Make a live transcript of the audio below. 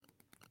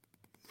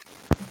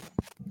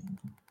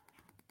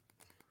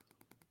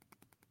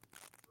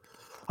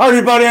Hi,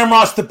 everybody. I'm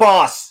Ross the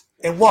Boss,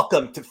 and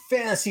welcome to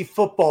Fantasy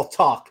Football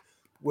Talk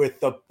with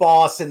the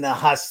Boss and the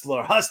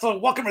Hustler. Hustler,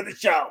 welcome to the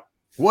show.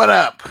 What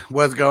up?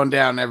 What's going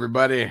down,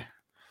 everybody?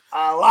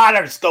 A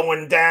lot is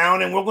going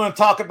down, and we're going to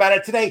talk about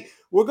it today.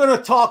 We're going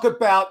to talk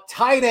about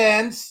tight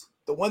ends,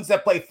 the ones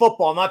that play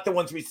football, not the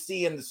ones we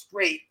see in the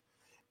street.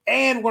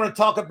 And we're going to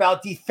talk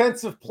about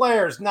defensive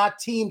players, not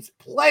teams,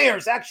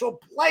 players, actual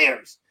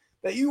players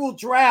that you will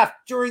draft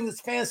during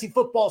this fantasy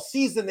football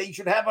season that you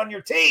should have on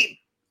your team.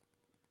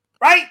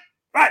 Right?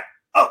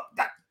 Oh,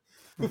 God.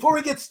 Before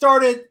we get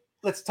started,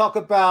 let's talk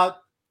about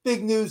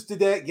big news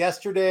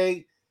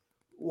yesterday.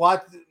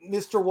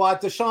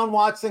 Deshaun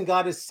Watson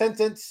got his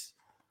sentence.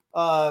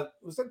 It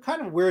was a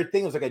kind of weird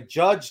thing. It was like a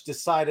judge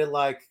decided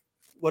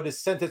what his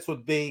sentence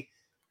would be.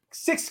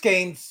 6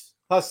 games,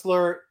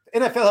 Hustler.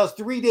 NFL has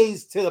 3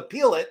 days to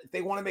appeal it if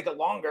they want to make it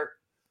longer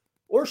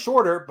or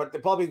shorter, but they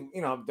probably,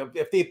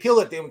 if they appeal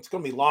it, it's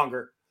going to be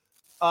longer.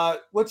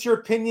 What's your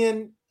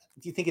opinion?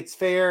 Do you think it's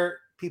fair?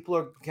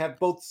 People have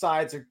both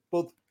sides are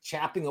both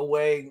chapping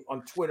away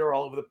on Twitter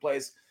all over the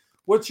place.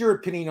 What's your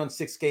opinion on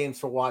 6 games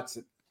for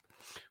Watson?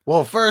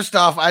 Well, first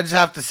off, I just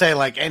have to say,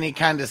 any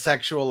kind of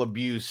sexual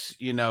abuse,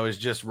 is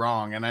just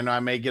wrong. And I know I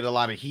may get a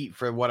lot of heat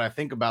for what I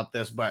think about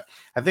this, but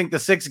I think the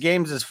 6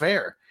 games is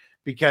fair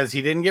because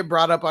he didn't get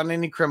brought up on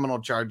any criminal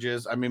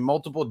charges. I mean,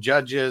 multiple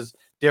judges,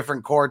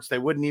 different courts, they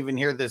wouldn't even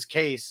hear this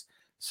case.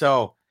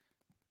 So,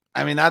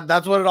 I mean,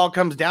 that's what it all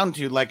comes down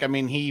to.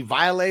 He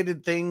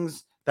violated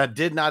things that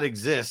did not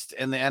exist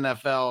in the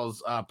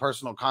NFL's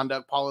personal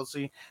conduct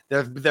policy.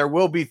 There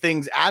will be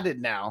things added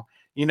now,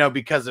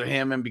 because of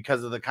him and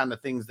because of the kind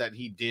of things that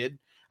he did.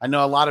 I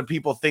know a lot of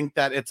people think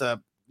that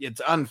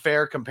it's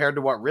unfair compared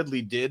to what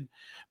Ridley did,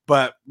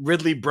 but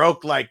Ridley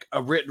broke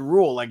a written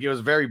rule. It was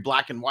very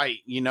black and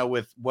white,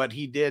 with what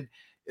he did.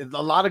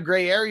 A lot of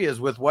gray areas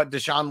with what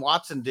Deshaun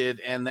Watson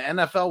did, and the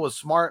NFL was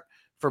smart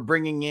for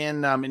bringing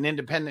in an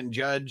independent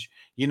judge,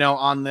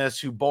 on this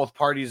who both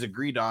parties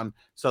agreed on.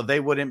 So they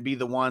wouldn't be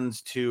the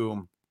ones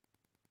to,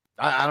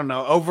 I don't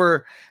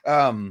know,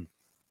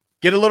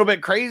 get a little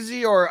bit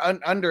crazy or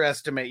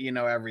underestimate,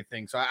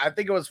 everything. So I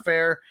think it was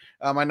fair.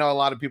 I know a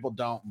lot of people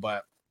don't,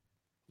 but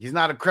he's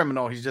not a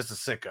criminal. He's just a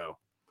sicko.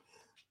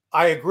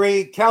 I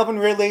agree. Calvin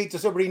Ridley,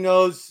 just so everybody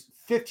knows,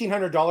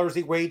 $1,500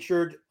 he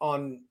wagered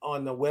on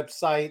the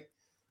website.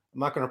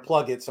 I'm not going to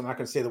plug it, so I'm not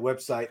going to say the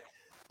website.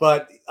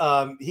 But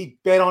he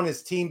bet on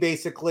his team,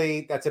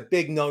 basically. That's a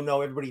big no-no.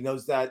 Everybody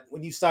knows that.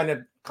 When you sign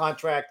a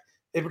contract,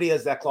 everybody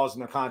has that clause in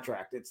their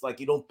contract. It's like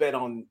you don't bet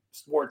on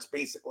sports,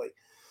 basically.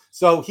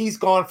 So he's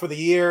gone for the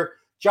year.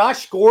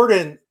 Josh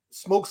Gordon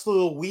smokes a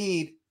little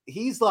weed.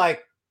 He was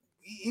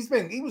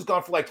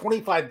gone for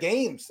 25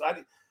 games.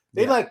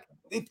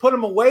 They put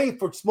him away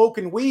for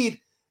smoking weed.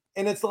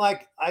 And it's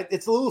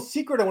it's a little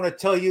secret I want to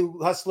tell you,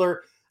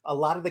 Hustler. A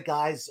lot of the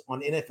guys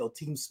on NFL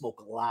teams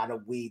smoke a lot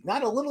of weed,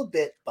 not a little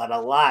bit, but a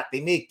lot.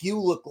 They make you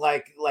look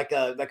like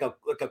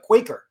a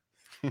Quaker.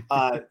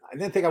 I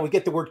didn't think I would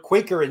get the word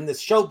Quaker in this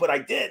show, but I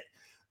did.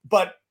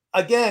 But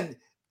again,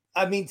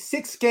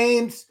 6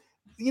 games.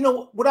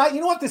 What I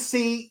have to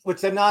see,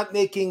 which I'm not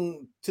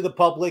making to the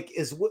public,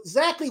 is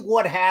exactly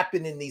what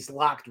happened in these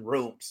locked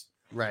rooms.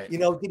 Right.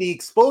 Did he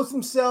expose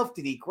himself?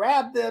 Did he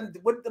grab them?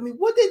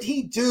 What did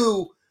he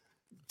do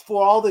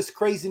for all this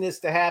craziness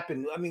to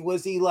happen?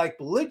 Was he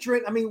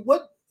belligerent?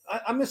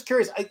 I'm just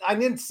curious. I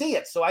didn't see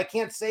it, so I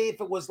can't say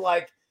if it was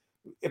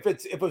if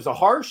it was a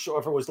harsh or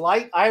if it was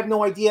light. I have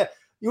no idea.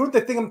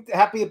 The thing I'm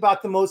happy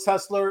about the most,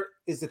 Hustler,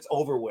 is it's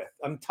over with.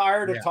 I'm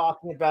tired of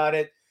talking about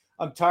it.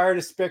 I'm tired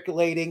of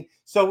speculating.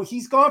 So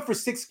he's gone for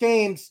 6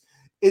 games.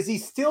 Is he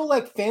still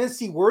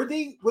fantasy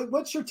worthy?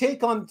 What's your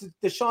take on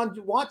Deshaun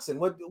Watson?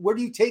 Where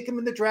do you take him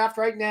in the draft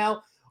right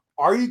now?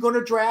 Are you going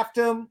to draft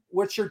him?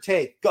 What's your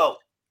take? Go.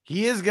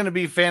 He is going to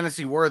be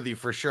fantasy worthy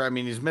for sure.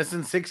 He's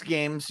missing 6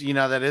 games.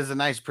 That is a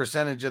nice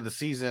percentage of the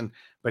season,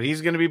 but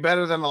he's going to be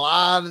better than a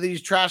lot of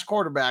these trash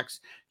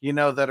quarterbacks,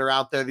 that are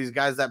out there. These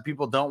guys that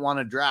people don't want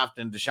to draft.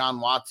 And Deshaun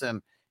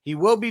Watson, he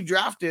will be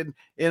drafted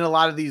in a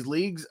lot of these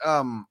leagues.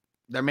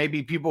 There may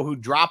be people who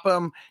drop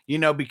him,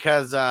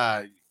 because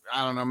I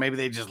don't know, maybe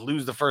they just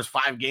lose the first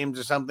 5 games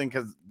or something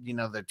because,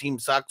 their team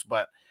sucks.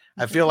 But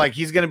I feel like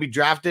he's going to be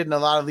drafted in a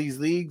lot of these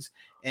leagues.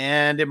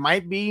 And it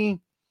might be,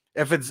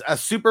 if it's a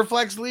super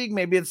flex league,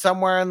 maybe it's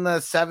somewhere in the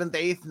 7th,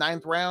 8th,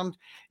 9th round.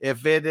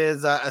 If it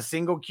is a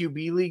single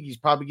QB league, he's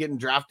probably getting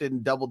drafted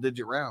in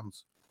double-digit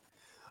rounds.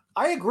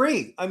 I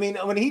agree.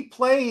 When he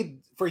played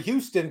for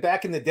Houston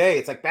back in the day,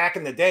 it's back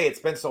in the day, it's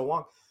been so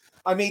long.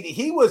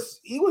 He was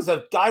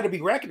a guy to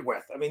be reckoned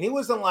with. He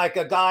wasn't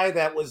a guy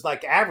that was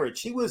average.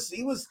 He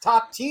was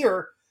top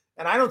tier,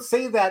 and I don't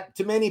say that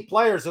to many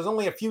players. There's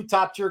only a few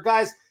top tier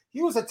guys.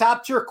 He was a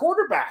top tier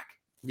quarterback.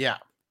 Yeah.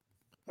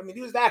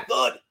 He was that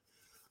good.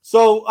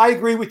 So I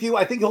agree with you.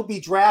 I think he'll be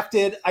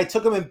drafted. I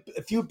took him in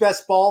a few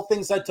best ball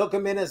things. I took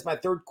him in as my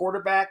 3rd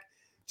quarterback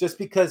just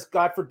because,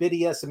 God forbid,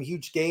 he has some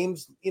huge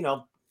games,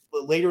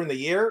 later in the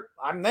year.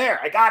 I'm there.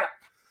 I got him.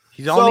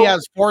 He only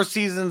has 4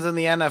 seasons in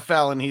the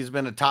NFL, and he's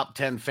been a top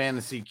 10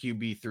 fantasy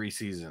QB 3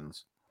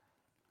 seasons.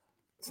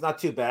 It's not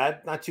too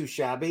bad, not too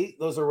shabby.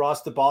 Those are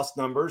Ross the Boss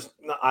numbers.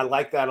 I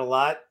like that a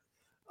lot.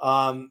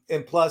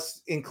 And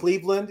plus, in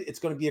Cleveland, it's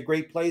going to be a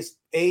great place.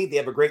 A, they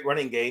have a great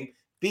running game.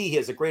 B, he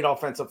has a great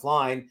offensive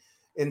line.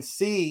 And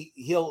C,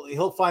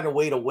 he'll find a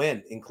way to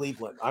win in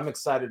Cleveland. I'm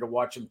excited to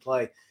watch him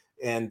play,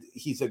 and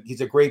he's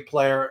a great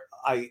player.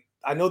 I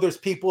know there's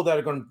people that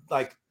are going to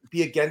like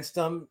be against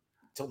him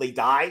till they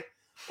die,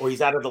 or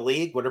he's out of the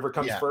league, whatever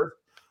comes first.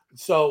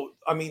 So,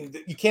 I mean,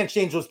 you can't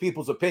change those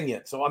people's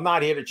opinion. So I'm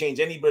not here to change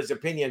anybody's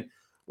opinion.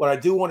 What I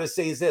do want to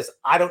say is this: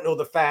 I don't know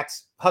the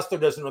facts. Hustler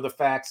doesn't know the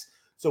facts.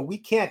 So we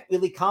can't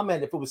really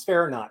comment if it was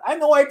fair or not. I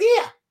have no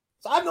idea.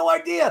 So I have no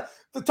idea.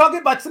 But talking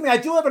about something I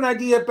do have an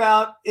idea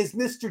about is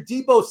Mr.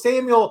 Deebo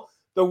Samuel,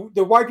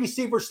 the wide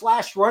receiver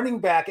 / running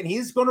back, and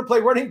he's going to play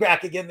running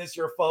back again this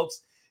year,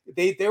 folks.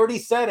 They already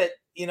said it.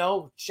 You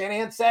know,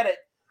 Shanahan said it.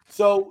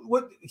 So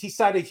he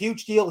signed a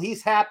huge deal.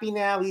 He's happy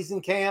now. He's in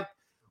camp.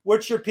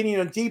 What's your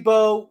opinion on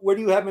Deebo? Where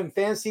do you have him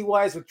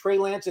fantasy-wise with Trey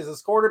Lance as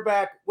his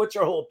quarterback? What's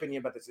your whole opinion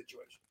about the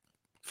situation?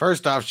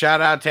 First off,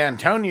 shout out to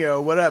Antonio.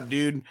 What up,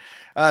 dude?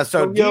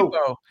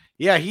 Deebo,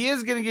 yeah, he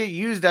is going to get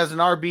used as an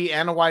RB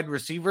and a wide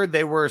receiver.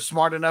 They were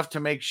smart enough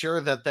to make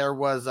sure that there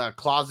was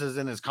clauses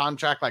in his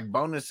contract, like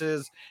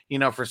bonuses, you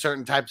know, for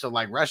certain types of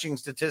like rushing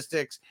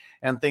statistics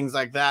and things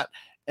like that.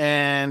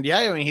 And yeah,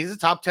 I mean, he's a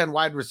top 10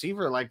 wide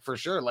receiver, like for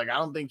sure. Like, I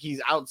don't think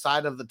he's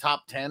outside of the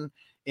top 10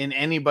 in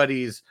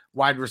anybody's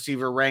wide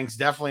receiver ranks.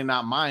 Definitely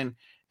not mine.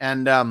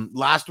 And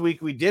last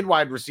week we did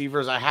wide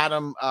receivers. I had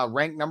him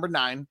ranked number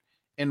 9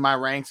 in my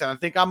ranks, and I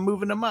think I'm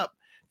moving him up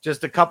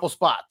just a couple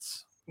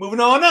spots. Moving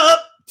on up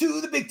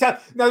to the big time.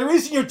 Now, the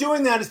reason you're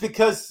doing that is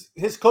because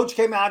his coach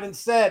came out and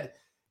said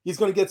he's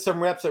going to get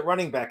some reps at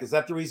running back. Is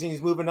that the reason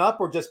he's moving up,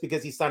 or just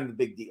because he signed the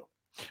big deal?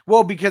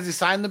 Well, because he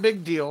signed the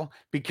big deal,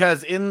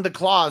 because in the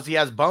clause he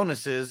has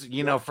bonuses,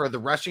 you know, for the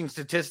rushing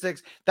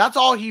statistics. That's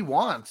all he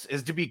wants,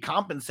 is to be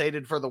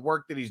compensated for the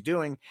work that he's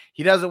doing.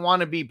 He doesn't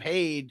want to be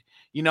paid,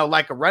 you know,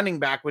 like a running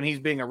back when he's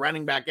being a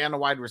running back and a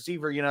wide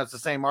receiver. You know, it's the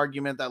same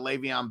argument that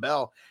Le'Veon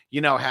Bell, you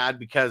know, had,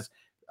 because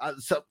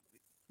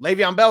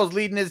Le'Veon Bell is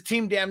leading his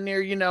team damn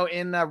near, you know,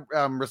 in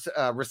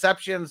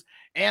receptions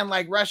and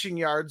like rushing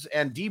yards.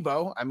 And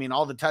Deebo, I mean,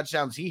 all the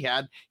touchdowns he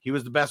had, he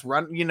was the best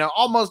run, you know,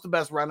 almost the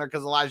best runner,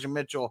 because Elijah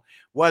Mitchell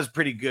was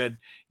pretty good,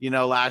 you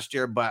know, last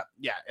year. But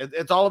yeah,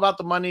 it's all about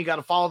the money. You got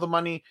to follow the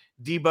money.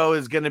 Deebo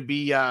is going to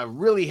be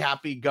really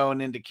happy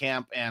going into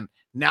camp. And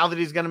now that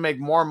he's going to make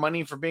more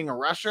money for being a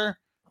rusher,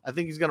 I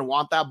think he's going to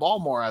want that ball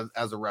more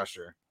as a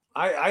rusher.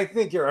 I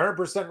think you're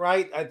 100%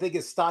 right. I think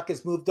his stock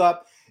has moved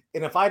up.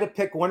 And if I had to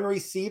pick one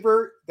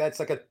receiver that's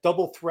like a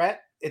double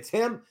threat, it's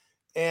him.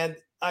 And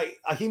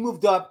he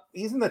moved up.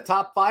 He's in the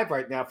top 5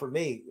 right now for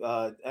me.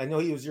 I know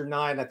he was your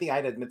 9. I think I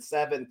had him at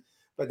 7.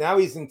 But now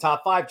he's in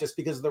top 5 just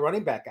because of the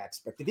running back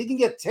aspect. If he can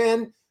get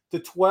 10 to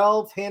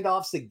 12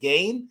 handoffs a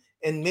game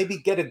and maybe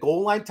get a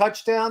goal line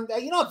touchdown,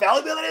 you know how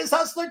valuable it is,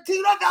 Hustler?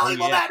 You know how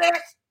valuable that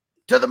is?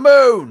 To the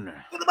moon.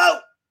 To the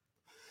moon.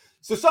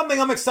 So something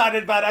I'm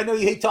excited about. I know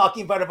you hate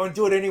talking about it, but I'm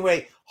doing it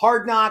anyway.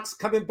 Hard Knocks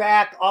coming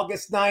back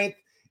August 9th.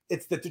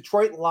 It's the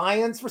Detroit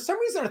Lions. For some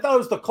reason, I thought it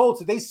was the Colts.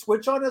 Did they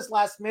switch on us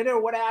last minute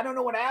or what? I don't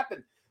know what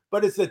happened.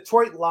 But it's the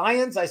Detroit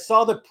Lions. I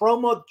saw the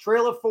promo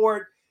trailer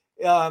for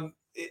it.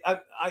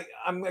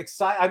 I'm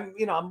excited.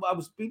 I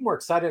was being more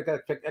excited. I got to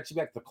pick actually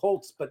back the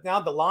Colts, but now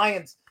the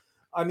Lions.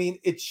 I mean,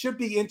 it should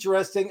be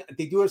interesting.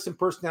 They do have some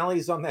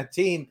personalities on that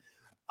team.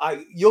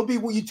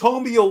 You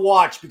told me you'll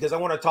watch because I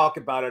want to talk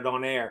about it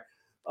on air.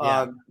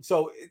 Yeah.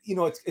 So you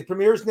know, it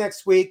premieres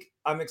next week.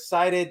 I'm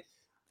excited.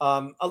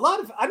 I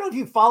don't know if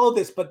you follow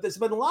this, but there's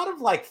been a lot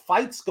of like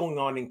fights going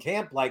on in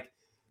camp. Like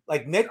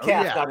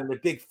Metcalf got in a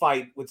big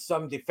fight with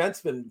some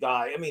defenseman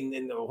guy. I mean,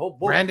 in the whole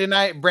book. Brandon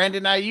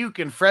Ayuk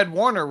and Fred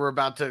Warner were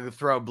about to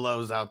throw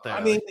blows out there.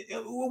 I mean,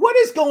 what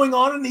is going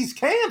on in these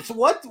camps?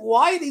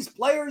 Why are these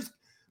players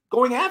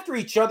going after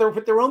each other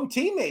with their own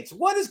teammates?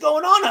 What is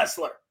going on,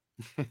 Hustler?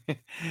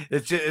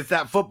 It's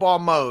that football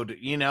mode,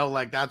 you know,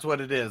 like that's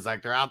what it is.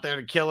 Like they're out there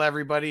to kill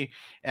everybody,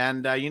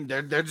 and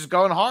they're just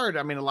going hard.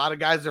 I mean, a lot of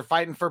guys are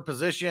fighting for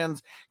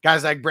positions.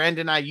 Guys like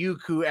Brandon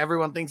Ayuk, who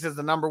everyone thinks is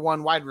the number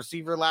 1 wide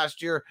receiver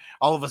last year,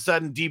 all of a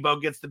sudden Deebo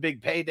gets the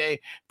big payday.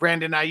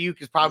 Brandon Ayuk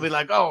is probably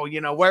like, oh,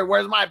 you know,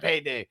 where's my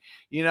payday?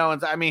 You know,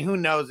 and I mean, who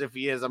knows if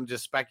he is? I'm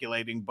just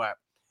speculating, but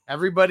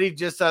everybody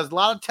just has a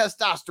lot of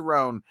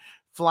testosterone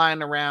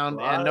flying around,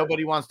 and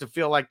nobody wants to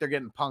feel like they're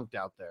getting punked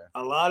out there.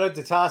 A lot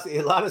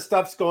of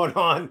stuff's going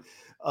on.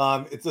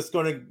 It's just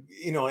going to,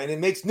 you know, and it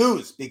makes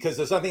news because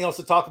there's nothing else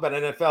to talk about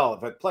in NFL.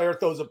 If a player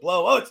throws a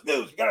blow, oh, it's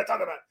news. We got to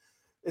talk about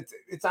it.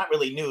 It's not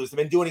really news. They've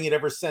been doing it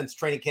ever since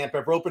training camp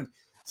ever opened.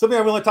 Something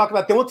I really talk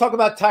about. Then we'll talk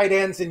about tight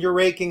ends and your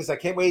rankings. I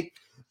can't wait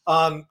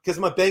because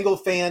I'm a Bengal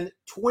fan.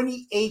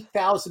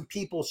 28,000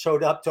 people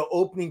showed up to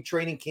opening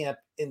training camp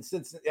in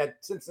Cincinnati.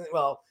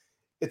 Well,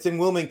 it's in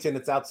Wilmington.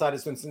 It's outside of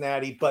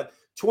Cincinnati, but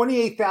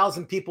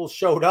 28,000 people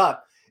showed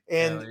up.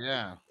 And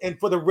and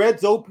for the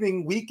Reds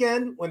opening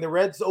weekend, when the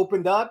Reds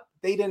opened up,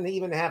 they didn't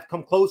even have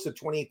come close to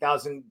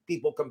 28,000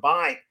 people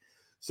combined.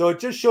 So it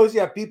just shows you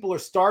how people are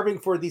starving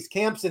for these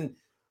camps. And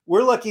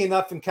we're lucky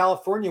enough in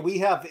California. We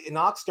have in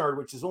Oxnard,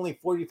 which is only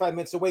 45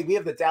 minutes away. We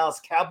have the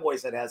Dallas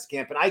Cowboys that has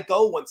camp, and I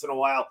go once in a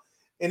while,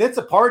 and it's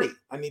a party.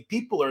 I mean,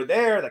 people are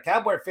there. The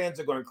Cowboy fans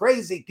are going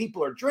crazy.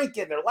 People are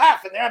drinking. They're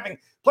laughing. They're having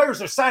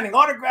players are signing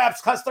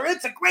autographs.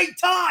 It's a great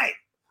time.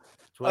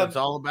 That's what it's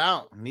all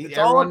about. Everyone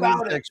all about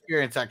needs to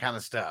experience that kind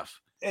of stuff.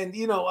 And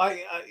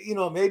I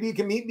maybe you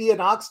can meet me in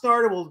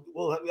Oxnard.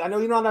 We'll. I know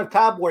you're not a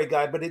Cowboy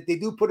guy, but they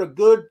do put a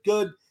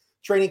good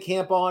training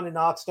camp on in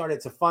Oxnard.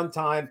 It's a fun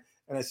time,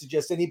 and I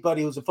suggest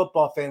anybody who's a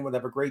football fan would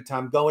have a great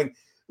time going.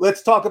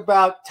 Let's talk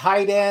about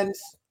tight ends.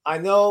 I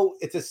know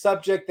it's a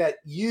subject that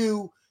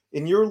you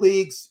in your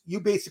leagues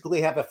you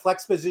basically have a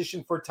flex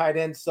position for tight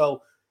ends.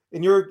 So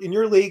in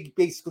your league,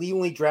 basically you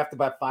only draft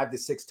about 5 to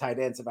 6 tight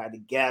ends, if I had to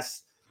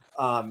guess.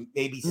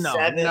 Maybe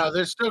 7. No,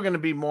 there's still going to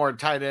be more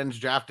tight ends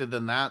drafted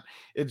than that.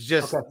 It's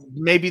just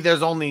maybe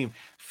there's only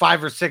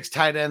 5 or 6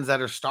 tight ends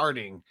that are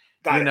starting,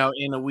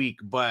 in a week.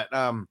 But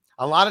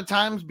a lot of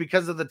times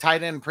because of the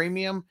tight end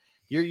premium,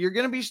 you're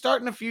going to be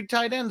starting a few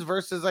tight ends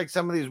versus like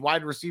some of these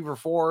wide receiver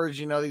 4s,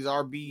 these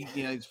RB,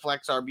 these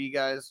flex RB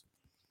guys.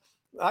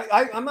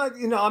 I'm not,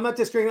 I'm not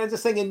disagreeing. I'm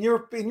just saying in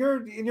your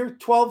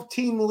 12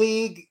 team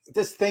league,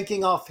 just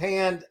thinking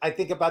offhand, I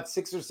think about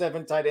 6 or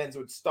 7 tight ends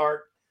would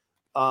start.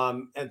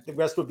 And the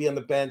rest would be on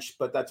the bench,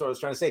 but that's what I was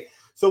trying to say.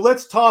 So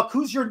let's talk.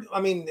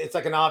 It's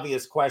like an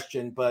obvious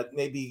question, but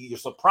maybe you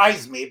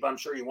surprise me, but I'm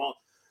sure you won't.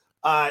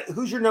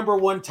 Who's your number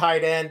 1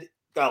 tight end?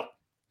 Go.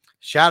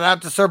 Shout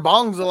out to Sir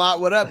Bongs a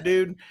lot. What up,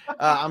 dude?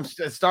 I'm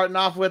starting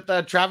off with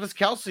Travis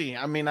Kelce.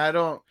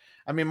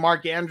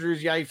 Mark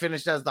Andrews, he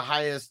finished as the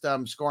highest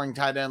scoring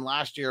tight end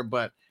last year,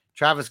 but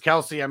Travis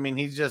Kelce,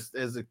 he's just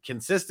as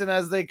consistent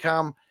as they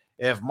come.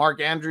 If Mark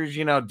Andrews,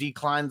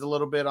 declines a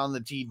little bit on the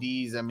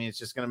TDs, it's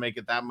just going to make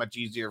it that much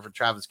easier for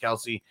Travis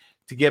Kelce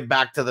to get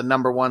back to the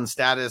number 1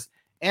 status,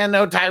 and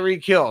no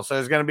Tyreek Hill. So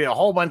there's going to be a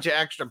whole bunch of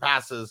extra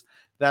passes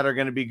that are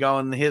going to be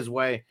going his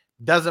way.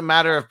 Doesn't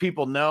matter if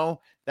people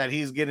know that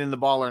he's getting the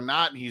ball or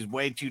not. He's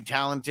way too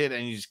talented,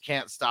 and you just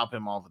can't stop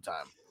him all the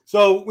time.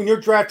 So when you're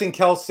drafting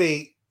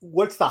Kelce,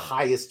 what's the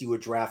highest you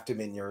would draft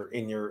him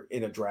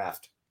in a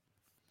draft?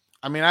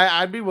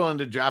 I'd be willing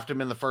to draft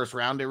him in the first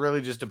round. It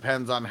really just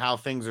depends on how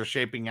things are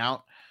shaping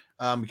out,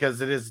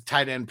 because it is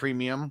tight end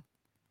premium.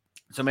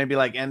 So maybe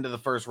like end of the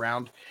first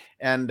round.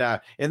 And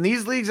in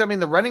these leagues,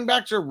 the running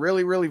backs are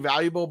really, really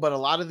valuable, but a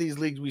lot of these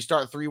leagues, we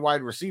start 3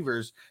 wide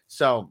receivers.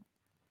 So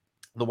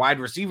the wide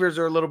receivers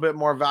are a little bit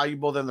more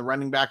valuable than the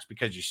running backs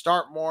because you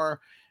start more.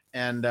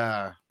 And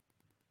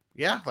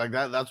like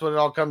that's what it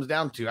all comes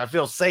down to. I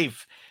feel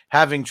safe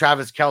having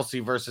Travis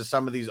Kelce versus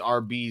some of these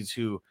RBs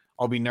who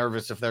I'll be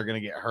nervous if they're going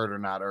to get hurt or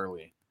not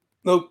early.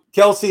 No,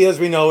 Kelce, as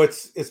we know,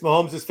 it's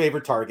Mahomes'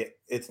 favorite target.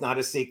 It's not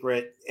a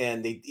secret,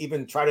 and they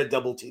even try to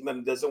double team him.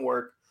 It doesn't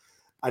work.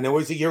 I know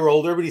he's a year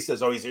older, but he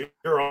says, he's a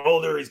year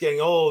older. He's getting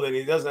old, and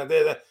he doesn't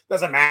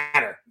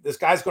matter. This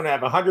guy's going to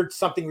have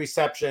 100-something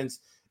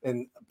receptions,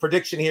 and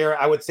prediction here,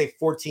 I would say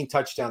 14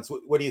 touchdowns.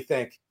 What do you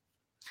think?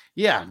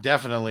 Yeah,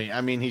 definitely.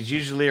 He's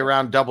usually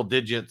around double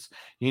digits,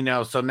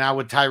 so now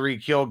with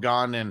Tyreek Hill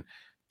gone and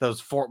those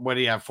 14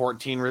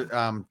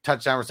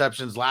 touchdown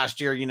receptions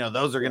last year,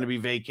 those are going to be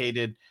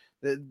vacated.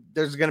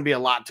 There's going to be a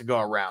lot to go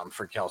around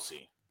for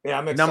Kelce. Yeah,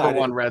 I'm excited. Number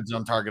 1 red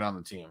zone target on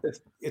the team.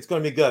 It's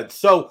going to be good.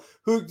 So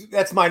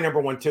that's my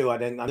number 1 too.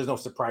 There's no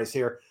surprise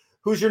here.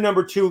 Who's your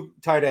number 2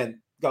 tight end?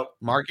 Go.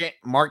 Mark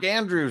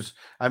Andrews.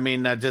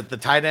 Just the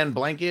tight end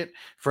blanket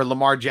for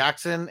Lamar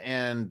Jackson,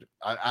 and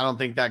I don't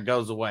think that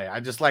goes away. I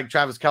just like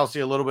Travis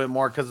Kelce a little bit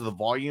more because of the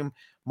volume.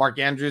 Mark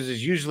Andrews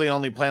is usually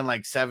only playing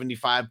like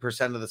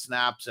 75% of the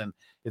snaps, and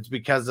it's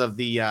because of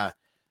the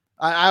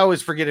I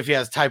always forget if he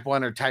has type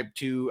 1 or type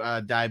 2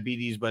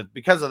 diabetes, but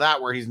because of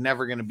that, where he's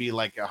never going to be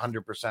like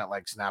 100%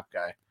 like snap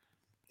guy.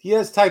 He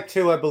has type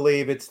 2, I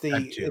believe. It's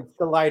the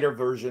lighter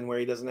version where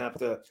he doesn't have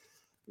to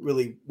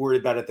really worry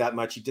about it that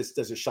much. He just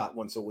does a shot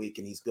once a week,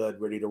 and he's good,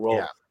 ready to roll.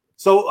 Yeah.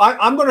 So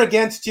I'm going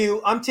against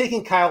you. I'm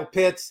taking Kyle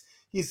Pitts.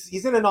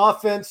 He's in an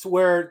offense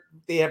where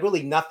they have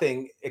really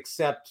nothing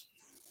except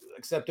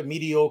a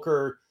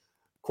mediocre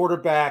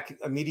quarterback,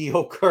 a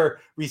mediocre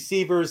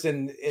receivers,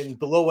 and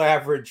below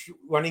average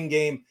running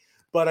game.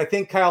 But I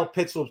think Kyle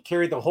Pitts will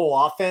carry the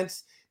whole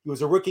offense. He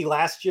was a rookie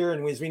last year,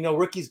 and as we know,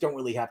 rookies don't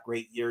really have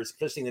great years,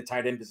 especially in the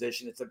tight end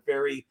position. It's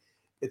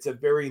a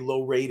very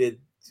low rated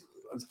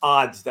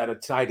odds that a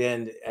tight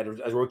end at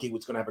a rookie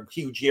was going to have a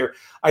huge year.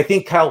 I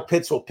think Kyle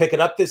Pitts will pick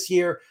it up this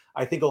year.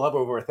 I think he'll have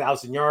over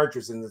 1,000 yards,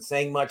 which isn't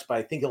saying much, but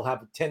I think he'll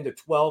have 10 to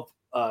 12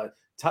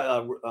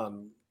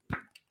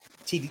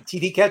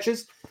 TD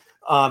catches.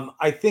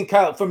 I think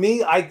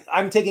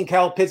I'm taking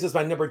Kyle Pitts as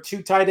my number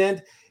 2 tight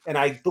end, and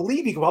I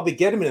believe you can probably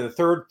get him in the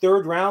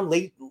third round,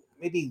 late,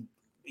 maybe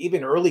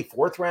even early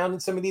 4th round in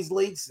some of these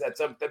leagues.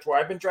 That's where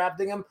I've been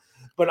drafting him.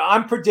 But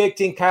I'm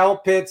predicting Kyle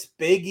Pitts,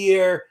 big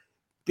year,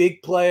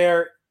 big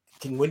player,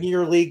 can win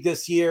your league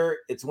this year.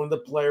 It's one of the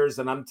players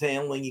that I'm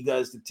telling you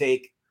guys to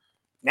take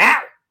now.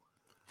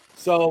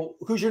 So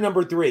who's your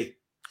number 3?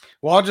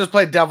 Well, I'll just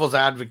play devil's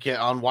advocate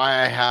on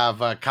why I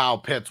have Kyle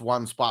Pitts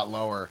 1 spot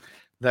lower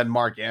than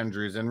Mark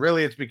Andrews. And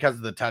really, it's because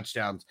of the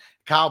touchdowns.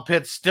 Kyle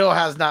Pitts still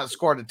has not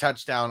scored a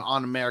touchdown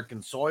on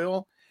American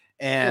soil.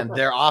 And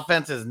their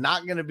offense is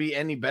not going to be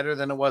any better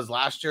than it was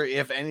last year.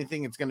 If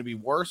anything, it's going to be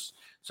worse.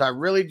 So I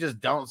really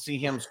just don't see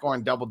him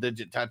scoring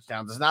double-digit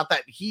touchdowns. It's not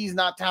that he's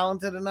not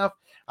talented enough.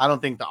 I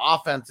don't think the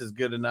offense is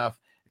good enough,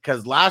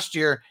 because last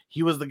year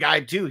he was the guy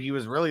too. He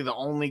was really the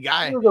only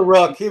guy. He was a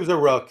rook.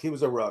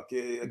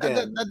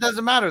 Again, that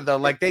doesn't matter though.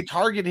 Like, they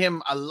target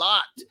him a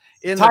lot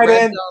in tight the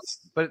red ends,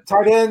 zone, but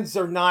tight ends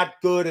are not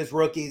good as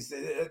rookies.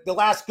 The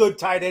last good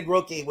tight end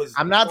rookie was.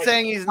 I'm not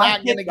saying he's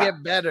not going to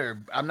get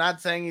better. I'm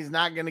not saying he's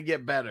not going to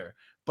get better,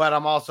 but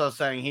I'm also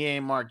saying he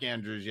ain't Mark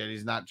Andrews yet.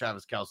 He's not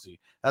Travis Kelce.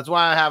 That's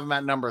why I have him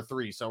at number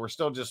 3. So we're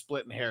still just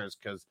splitting hairs,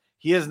 because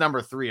he is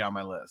number 3 on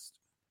my list.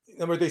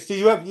 Number 3.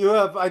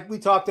 So we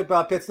talked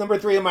about Pitts. Number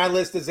 3 on my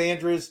list is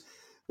Andrews.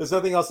 There's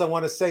nothing else I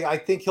want to say. I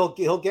think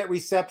he'll get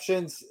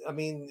receptions. I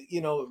mean,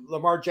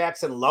 Lamar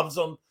Jackson loves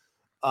him.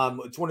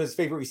 It's one of his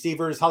favorite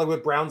receivers.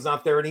 Hollywood Brown's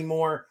not there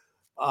anymore.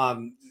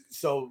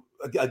 So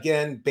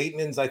again,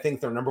 Bateman's, I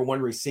think, their number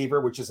 1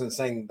 receiver, which isn't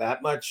saying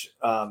that much.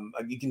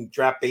 You can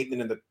draft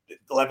Bateman in the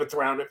 11th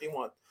round if you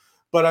want.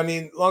 But I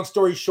mean, long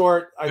story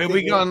short, I think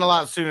we going a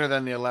lot sooner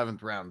than the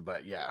 11th round.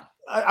 But yeah,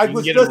 I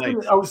was just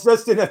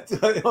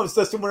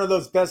in one of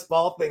those best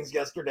ball things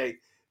yesterday,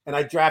 and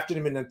I drafted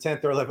him in the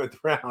 10th or 11th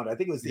round. I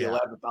think it was the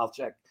 11th. I'll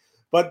check.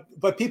 But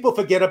people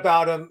forget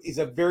about him. He's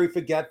a very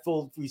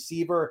forgetful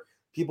receiver.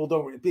 People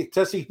don't,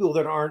 especially people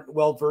that aren't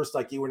well versed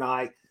like you and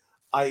I.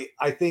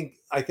 I think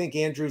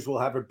Andrews will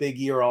have a big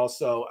year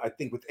also. I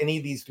think with any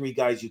of these 3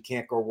 guys, you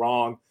can't go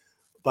wrong.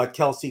 But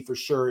Kelce for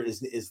sure is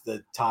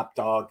the top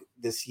dog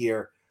this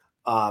year.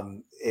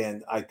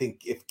 And I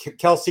think if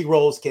Kelce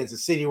rolls,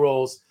 Kansas City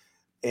rolls,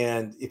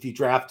 and if you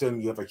draft him,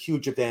 you have a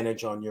huge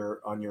advantage on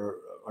your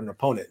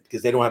opponent,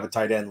 because they don't have a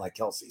tight end like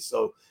Kelce.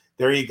 So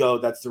there you go.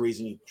 That's the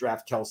reason you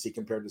draft Kelce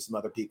compared to some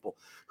other people.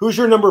 Who's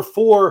your number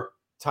 4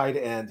 tight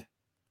end?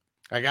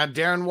 I got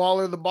Darren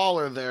Waller, the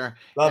baller there.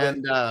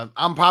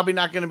 I'm probably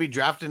not going to be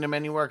drafting him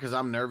anywhere, because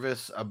I'm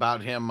nervous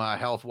about him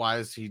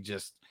health-wise.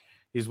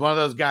 He's one of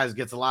those guys,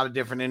 gets a lot of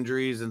different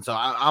injuries. And so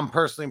I'm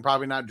personally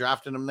probably not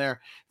drafting him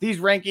there. These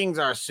rankings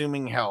are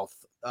assuming health.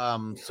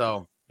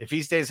 So if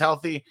he stays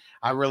healthy,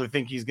 I really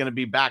think he's going to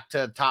be back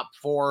to top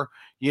 4,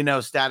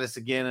 status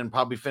again, and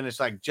probably finish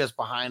like just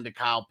behind to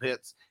Kyle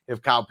Pitts, if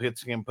Kyle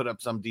Pitts can put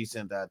up some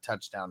decent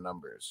touchdown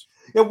numbers.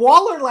 Yeah,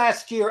 Waller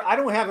last year, I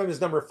don't have him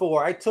as number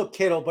 4. I took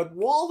Kittle, but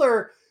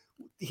Waller,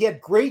 he had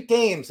great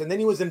games, and then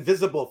he was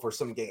invisible for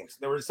some games.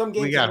 There were some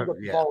games he didn't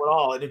get the ball at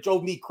all, and it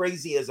drove me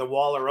crazy as a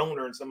Waller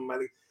owner and some of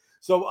my.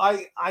 So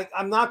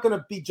I'm not going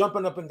to be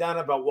jumping up and down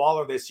about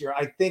Waller this year.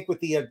 I think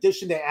with the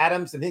addition to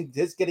Adams and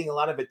his getting a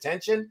lot of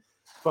attention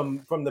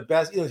from the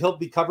best, he'll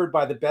be covered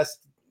by the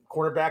best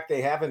cornerback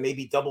they have, and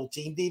maybe double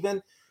teamed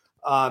even.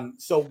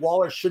 So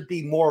Waller should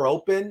be more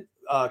open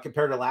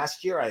compared to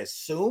last year, I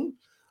assume.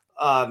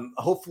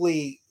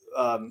 Hopefully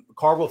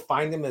Carr will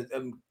find him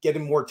and get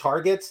him more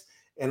targets.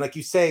 And like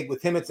you say,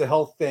 with him, it's a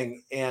health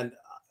thing. And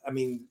I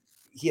mean,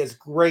 he has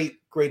great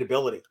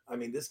ability. I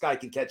mean, this guy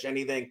can catch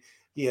anything.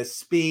 He has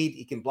speed.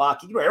 He can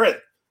block. He can do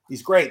everything.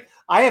 He's great.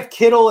 I have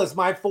Kittle as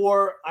my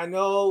 4. I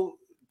know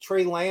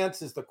Trey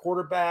Lance is the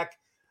quarterback.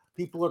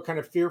 People are kind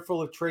of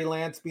fearful of Trey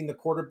Lance being the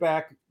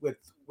quarterback with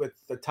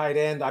the tight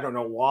end. I don't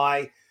know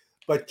why.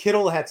 But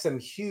Kittle had some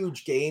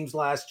huge games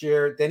last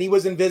year. Then he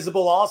was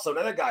invisible also.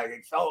 Another guy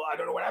fell. I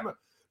don't know what happened.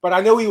 But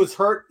I know he was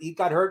hurt. He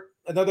got hurt.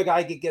 Another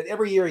guy could get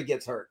every year he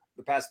gets hurt.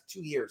 The past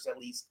 2 years at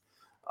least.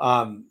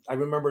 I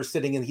remember he's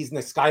in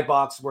the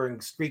skybox wearing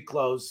street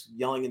clothes,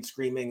 yelling and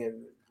screaming,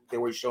 and they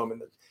always show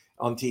him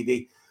on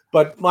TV.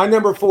 But my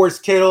number 4 is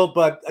Kittle.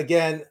 But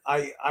again,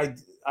 I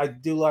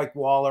do like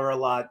Waller a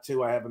lot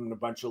too. I have him in a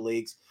bunch of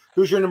leagues.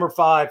 Who's your number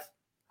 5?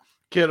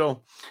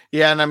 Kittle.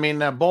 Yeah, and I mean,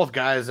 both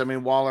guys, I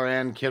mean, Waller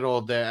and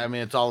Kittle,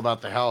 it's all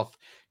about the health,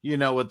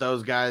 with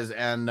those guys.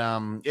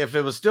 And if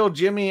it was still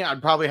Jimmy,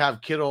 I'd probably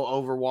have Kittle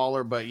over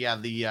Waller. But yeah,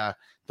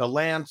 the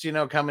Lance,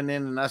 coming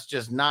in and us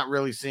just not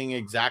really seeing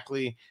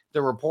exactly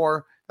the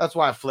rapport. That's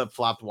why I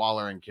flip-flopped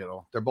Waller and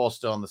Kittle. They're both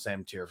still in the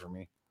same tier for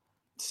me.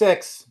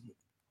 6.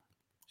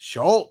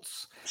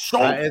 Schultz.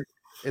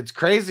 It's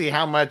crazy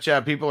how much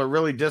people are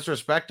really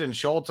disrespecting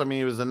Schultz. I mean,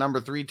 he was the number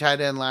 3 tight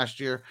end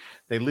last year.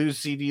 They lose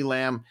CD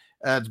Lamb.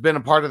 It's been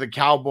a part of the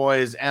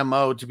Cowboys'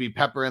 MO to be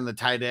peppering the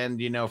tight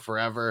end,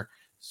 forever.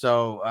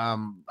 So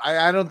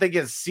I don't think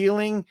his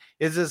ceiling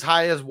is as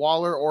high as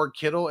Waller or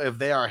Kittle if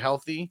they are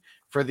healthy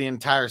for the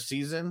entire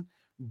season.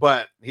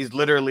 But he's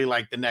literally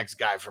like the next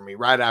guy for me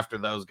right after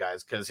those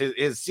guys, because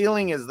his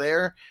ceiling is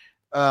there.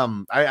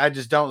 I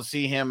just don't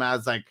see him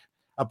as like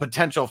a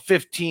potential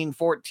 15,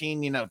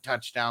 14,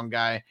 touchdown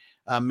guy.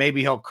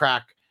 Maybe he'll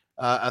crack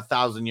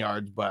 1,000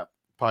 yards, but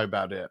probably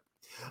about it.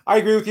 I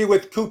agree with you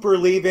with Cooper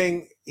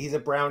leaving. He's a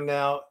Brown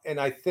now. And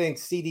I think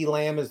CD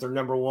Lamb is their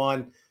number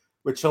 1,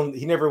 which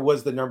he never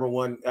was the number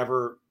 1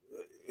 ever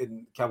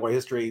in Cowboy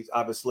history,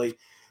 obviously.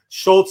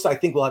 Schultz, I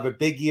think, will have a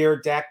big year.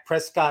 Dak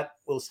Prescott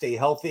will stay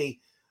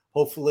healthy,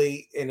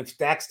 hopefully. And if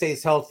Dak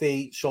stays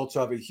healthy, Schultz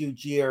will have a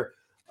huge year.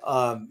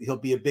 He'll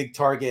be a big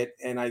target.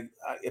 And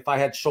if I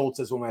had Schultz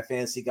as one of my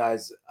fantasy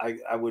guys,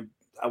 I would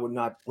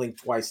not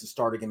blink twice in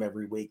starting him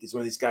every week. He's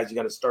one of these guys you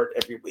got to start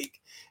every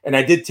week. And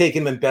I did take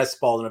him in best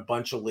ball in a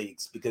bunch of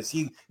leagues because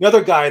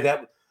another guy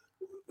that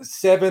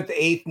 7th,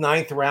 8th,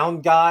 9th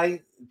round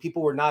guy,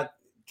 people were not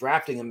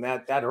drafting him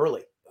that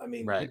early. I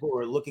mean, Right. People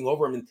were looking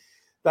over him, and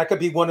that could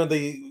be one of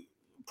the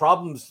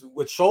problems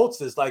with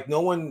Schultz is like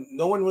no one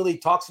really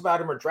talks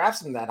about him or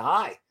drafts him that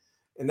high.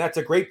 And that's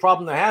a great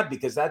problem to have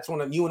because that's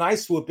when you and I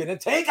swoop in and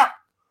take him.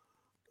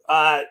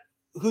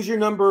 Who's your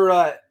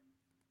number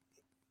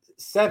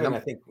 7? I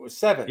think it was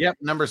 7. Yep,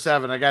 number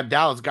 7. I got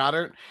Dallas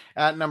Goedert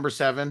at number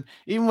 7.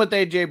 Even with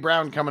AJ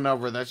Brown coming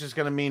over, that's just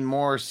going to mean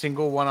more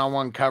single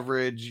one-on-one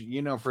coverage,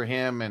 for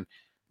him. And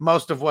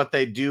most of what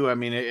they do, I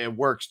mean, it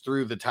works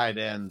through the tight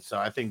end. So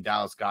I think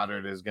Dallas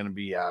Goedert is going to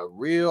be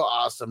real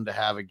awesome to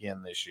have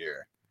again this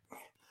year.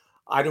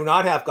 I do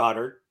not have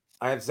Goddard.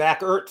 I have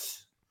Zach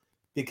Ertz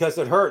because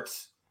it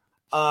hurts.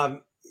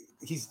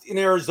 He's in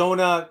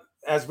Arizona.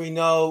 As we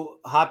know,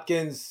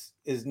 Hopkins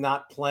is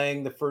not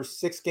playing the first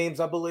 6 games,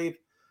 I believe.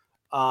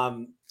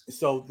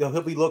 So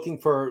he'll be looking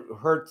for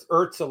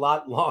Ertz a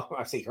lot long.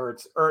 I say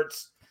Ertz.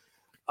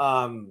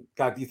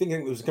 God, do you think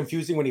it was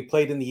confusing when he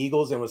played in the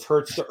Eagles and was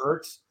Hurts to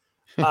Ertz?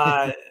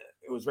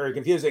 It was very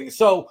confusing.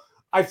 So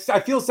I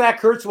feel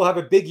Zach Ertz will have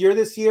a big year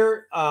this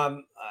year.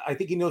 I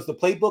think he knows the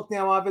playbook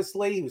now.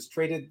 Obviously, he was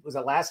traded. Was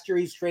it last year?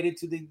 He's traded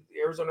to the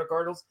Arizona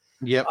Cardinals.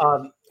 Yep.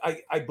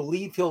 I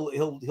believe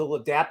he'll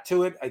adapt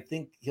to it. I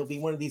think he'll be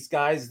one of these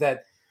guys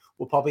that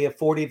will probably have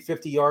 40 to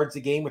 50 yards a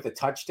game with a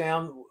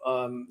touchdown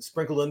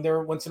sprinkled in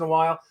there once in a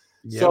while.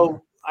 Yep.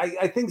 So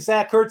I think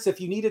Zach Ertz, if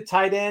you need a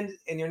tight end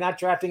and you're not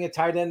drafting a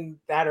tight end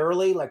that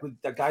early, like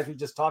the guys we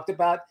just talked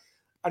about,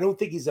 I don't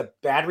think he's a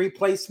bad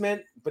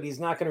replacement, but he's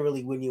not going to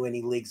really win you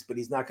any leagues, but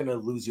he's not going to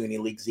lose you any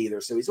leagues either.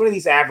 So he's one of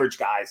these average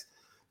guys.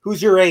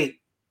 Who's your 8?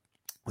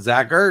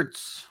 Zach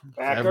Ertz.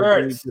 Zach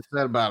Ertz. You just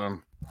said about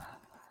him.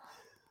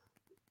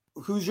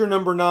 Who's your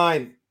number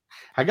 9?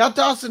 I got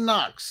Dawson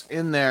Knox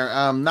in there.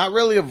 Not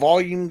really a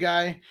volume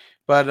guy,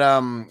 but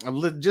I'm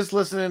just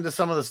listening to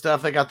some of the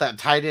stuff. They got that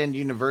tight end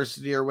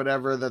university or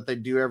whatever that they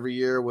do every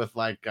year with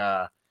like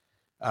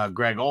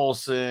Greg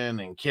Olsen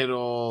and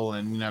Kittle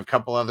and a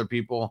couple other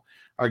people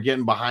are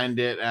getting behind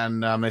it.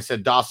 And they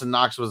said Dawson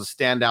Knox was a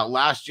standout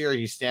last year.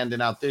 He's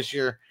standing out this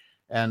year.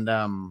 And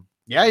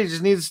he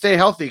just needs to stay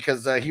healthy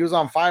because he was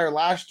on fire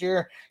last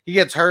year. He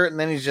gets hurt and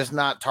then he's just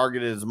not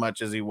targeted as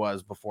much as he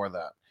was before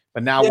that.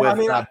 But now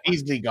with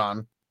Beasley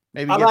gone,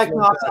 maybe I like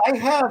Knox.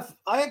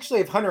 I actually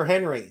have Hunter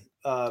Henry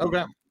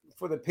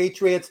for the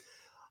Patriots.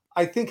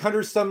 I think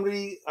Hunter's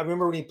somebody. I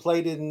remember when he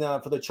played in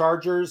for the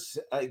Chargers,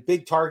 a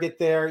big target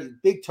there,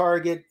 big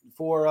target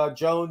for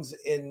Jones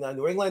in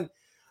New England.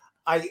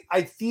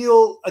 I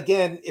feel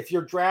again, if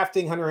you're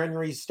drafting Hunter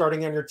Henry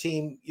starting on your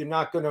team, you're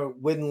not going to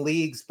win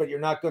leagues, but you're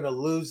not going to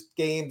lose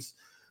games.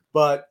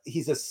 But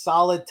he's a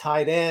solid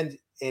tight end,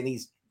 and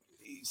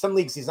some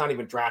leagues he's not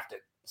even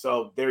drafted.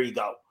 So there you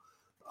go.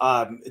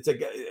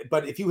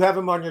 But if you have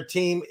him on your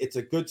team, it's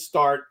a good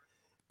start.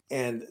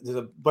 And there's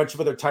a bunch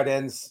of other tight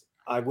ends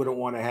I wouldn't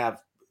want to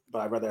have, but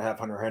I'd rather have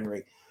Hunter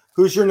Henry.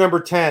 Who's your number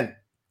 10?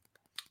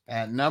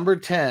 At number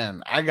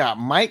 10, I got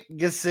Mike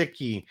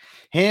Gesicki.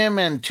 Him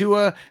and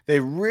Tua, they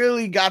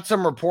really got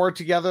some rapport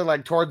together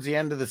like towards the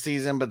end of the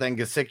season, but then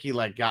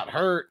Gesicki got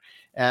hurt.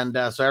 And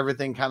so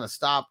everything kind of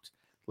stopped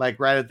like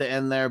right at the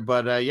end there.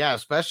 But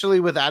especially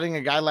with adding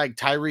a guy like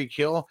Tyreek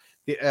Hill,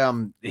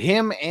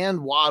 him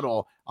and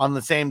Waddle on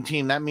the same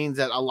team. That means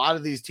that a lot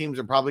of these teams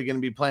are probably going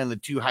to be playing the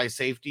 2 high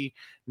safety,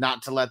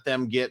 not to let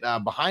them get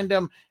behind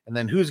them. And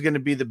then who's going to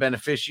be the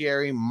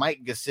beneficiary?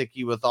 Mike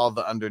Gesicki with all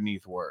the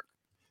underneath work.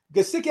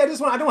 Gesicki,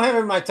 I don't have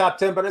him in my top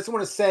 10, but I just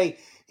want to say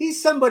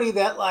he's somebody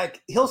that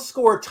he'll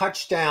score a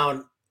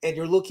touchdown and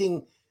you're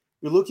looking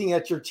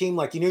at your team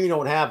like you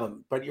don't have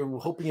him, but you're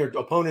hoping your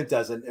opponent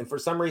doesn't. And for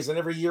some reason,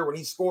 every year when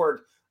he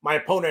scored, my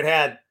opponent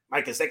had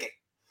Mike Gesicki.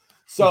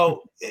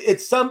 So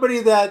it's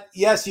somebody that,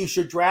 yes, you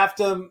should draft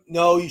him.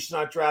 No, you should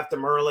not draft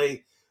him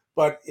early.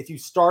 But if you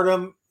start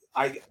him,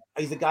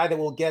 he's a guy that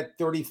will get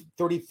 30,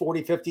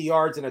 40, 50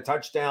 yards and a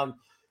touchdown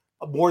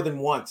more than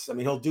once. I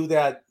mean, he'll do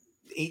that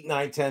 8,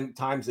 9, 10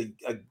 times a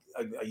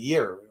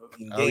year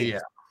in games. Oh, yeah.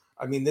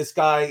 I mean, this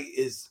guy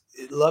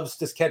loves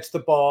to catch the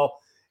ball.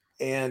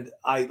 And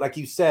like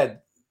you said,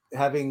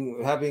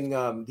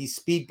 having these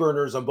speed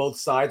burners on both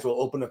sides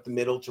will open up the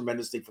middle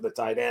tremendously for the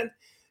tight end.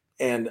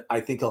 And I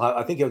think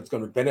it's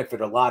going to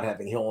benefit a lot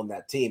having Hill on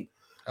that team.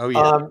 Oh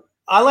yeah.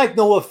 I like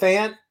Noah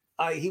Fant.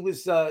 He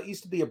was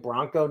used to be a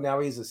Bronco. Now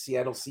he's a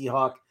Seattle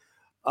Seahawk.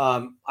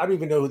 I don't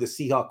even know who the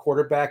Seahawk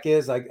quarterback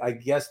is. I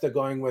guess they're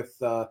going with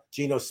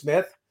Geno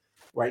Smith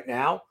right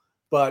now.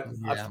 But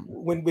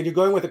when you're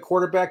going with a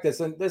quarterback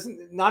that's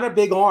not a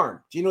big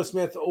arm, Geno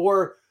Smith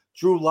or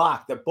Drew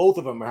Lock, that both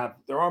of them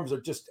their arms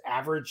are just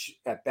average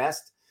at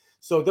best.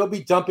 So they'll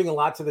be dumping a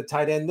lot to the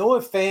tight end.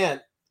 Noah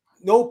Fant,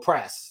 no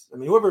press. I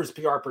mean, whoever his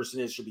PR person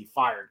is should be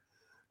fired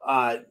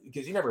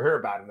because you never hear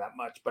about him that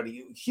much. But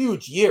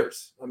huge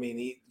years. I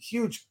mean,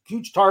 huge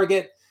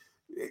target.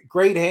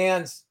 great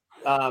hands.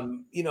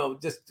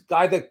 Just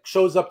guy that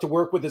shows up to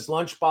work with his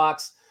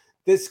lunchbox.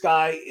 This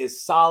guy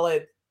is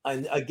solid.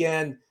 And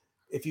again,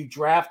 if you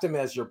draft him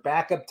as your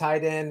backup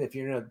tight end, if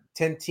you're in a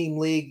 10-team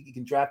league, you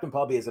can draft him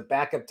probably as a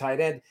backup tight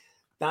end.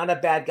 Not a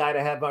bad guy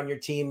to have on your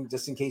team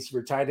just in case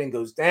your tight end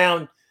goes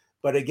down.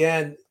 But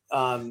again,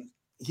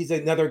 he's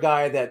another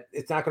guy that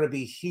it's not going to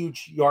be a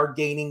huge yard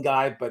gaining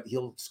guy, but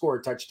he'll score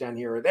a touchdown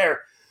here or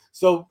there.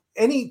 So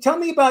tell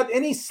me about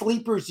any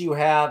sleepers you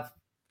have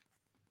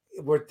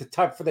for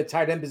the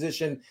tight end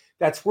position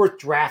that's worth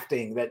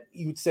drafting that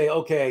you'd say,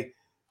 okay,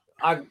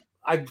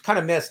 I kind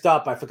of messed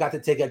up. I forgot to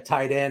take a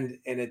tight end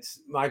and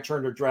it's my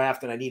turn to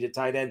draft and I need a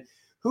tight end.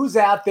 Who's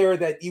out there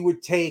that you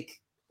would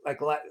take like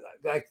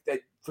that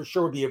for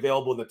sure would be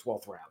available in the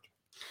 12th round?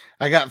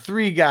 I got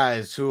 3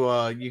 guys who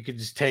you could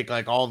just take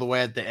like all the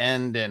way at the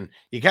end, and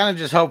you kind of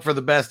just hope for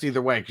the best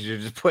either way because you're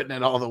just putting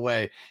it all the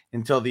way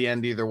until the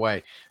end either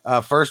way.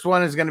 First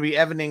one is going to be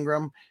Evan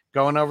Ingram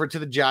going over to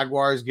the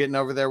Jaguars, getting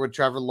over there with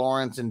Trevor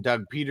Lawrence and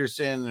Doug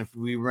Peterson. If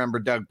we remember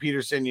Doug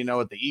Peterson,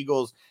 with the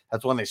Eagles,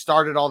 that's when they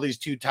started all these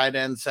 2 tight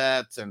end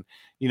sets and,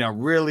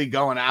 really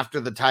going after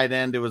the tight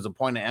end. It was a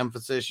point of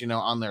emphasis,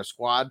 on their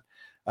squad.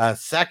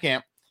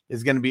 Second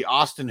is going to be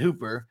Austin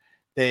Hooper.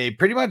 They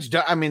pretty much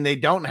they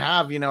don't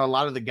have, a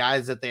lot of the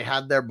guys that they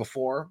had there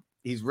before.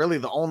 He's really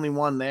the only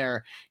one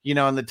there,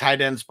 in the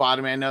tight end spot.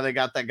 I know they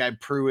got that guy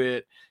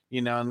Pruitt,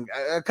 and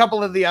a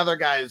couple of the other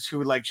guys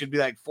who should be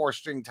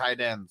 4-string tight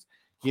ends,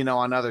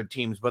 on other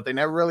teams, but they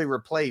never really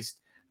replaced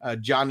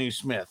Jonnu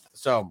Smith.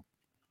 So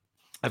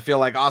I feel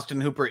like Austin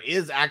Hooper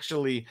is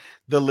actually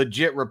the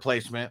legit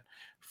replacement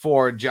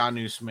for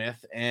Jonnu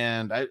Smith.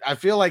 And I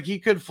feel like he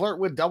could flirt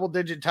with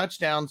double-digit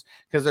touchdowns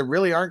because they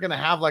really aren't going to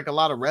have a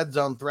lot of red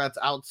zone threats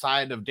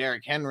outside of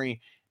Derrick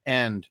Henry.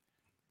 And,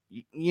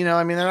 they're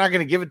not going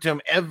to give it to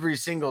him every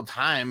single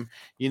time,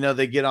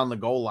 they get on the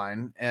goal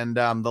line. And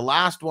the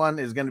last one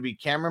is going to be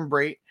Cameron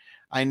Brate.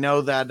 I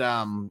know that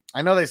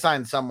they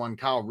signed someone,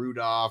 Kyle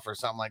Rudolph or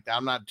something like that.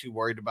 I'm not too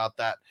worried about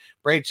that.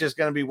 Brate's just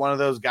going to be one of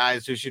those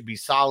guys who should be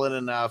solid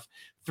enough,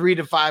 3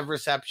 to 5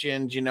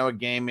 receptions, a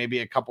game, maybe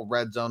a couple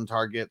red zone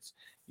targets,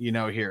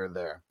 here or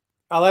there.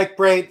 I like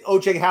Brate.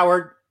 OJ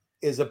Howard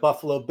is a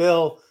Buffalo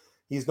Bill.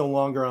 He's no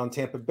longer on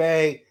Tampa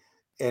Bay.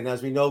 And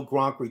as we know,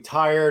 Gronk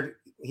retired.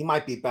 He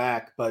might be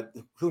back, but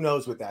who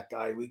knows with that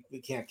guy? We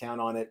can't count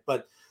on it.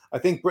 But I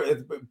think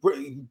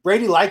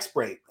Brady likes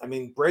Brate.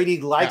 Brady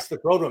likes the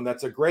program.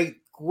 That's a great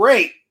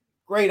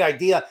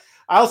idea.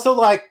 I also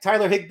like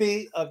Tyler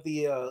Higbee of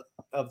the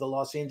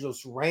Los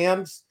Angeles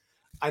Rams.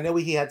 I know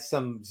he had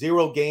some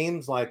 0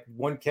 games,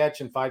 1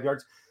 catch and 5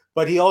 yards,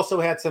 but he also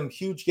had some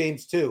huge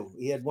games too.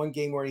 He had one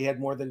game where he had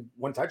more than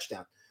 1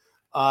 touchdown.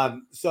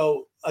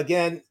 So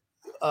again,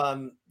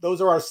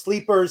 those are our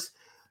sleepers.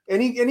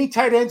 Any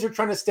tight ends you're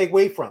trying to stay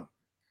away from?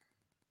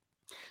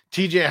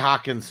 TJ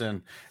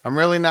Hawkinson. I'm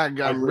really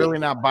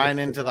not buying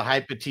into the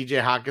hype of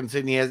TJ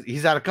Hawkinson.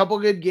 He's had a couple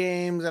good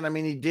games. And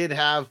he did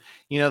have,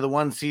 the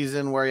one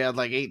season where he had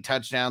 8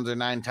 touchdowns or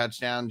 9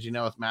 touchdowns,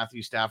 with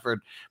Matthew Stafford.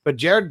 But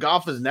Jared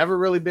Goff has never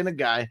really been a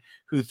guy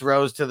who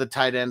throws to the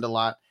tight end a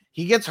lot.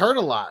 He gets hurt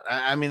a lot.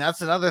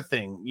 That's another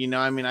thing,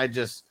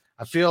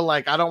 I feel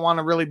like I don't want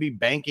to really be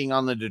banking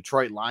on the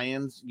Detroit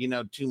Lions,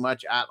 too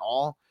much at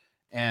all.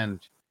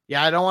 And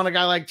yeah, I don't want a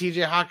guy like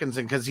TJ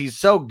Hawkinson because he's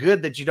so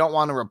good that you don't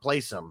want to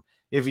replace him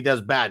if he does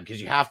bad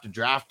because you have to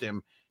draft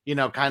him,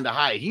 kind of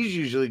high. He's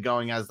usually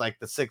going as the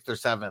 6th or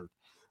 7th.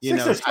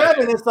 6 or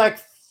 7 is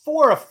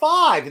 4 or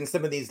 5 in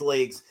some of these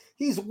leagues.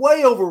 He's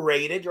way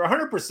overrated. You're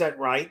 100%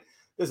 right.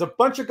 There's a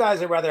bunch of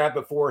guys I'd rather have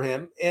before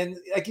him. And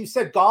like you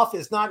said, Goff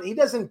he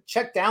doesn't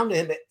check down to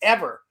him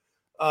ever.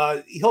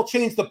 He'll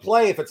change the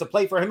play. If it's a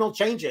play for him, he'll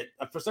change it.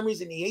 For some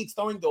reason, he hates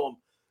throwing to him.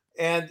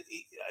 And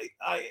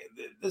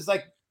there's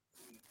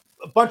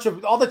a bunch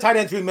of all the tight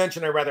ends we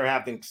mentioned, I'd rather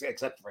have them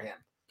except for him.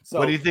 So,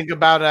 what do you think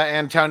about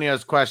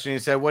Antonio's question? He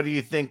said, "What do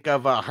you think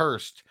of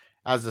Hurst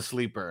as a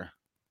sleeper?"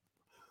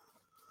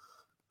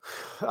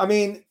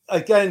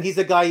 Again, he's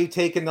a guy you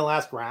take in the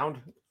last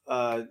round.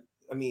 He'll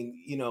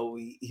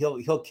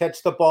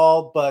catch the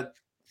ball, but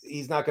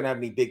he's not going to have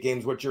any big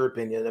games. What's your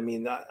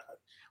opinion?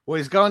 Well,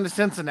 he's going to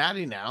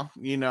Cincinnati now.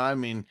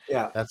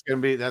 Yeah, that's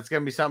gonna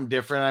be something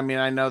different.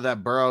 I know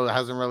that Burrow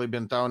hasn't really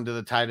been thrown to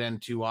the tight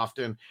end too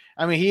often.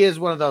 He is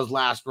one of those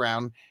last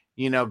round,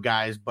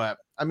 guys. But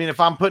if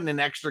I'm putting an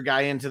extra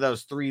guy into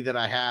those 3 that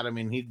I had,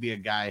 he'd be a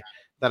guy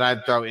that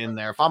I'd throw in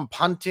there. If I'm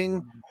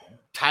punting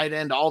tight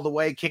end all the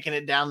way, kicking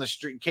it down the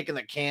street, kicking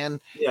the can,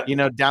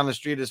 down the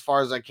street as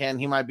far as I can,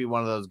 he might be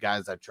one of those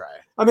guys I try.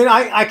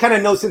 I kind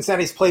of know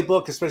Cincinnati's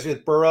playbook, especially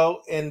with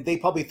Burrow, and they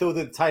probably throw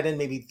the tight end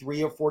maybe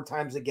 3 or 4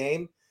 times a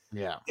game.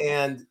 Yeah.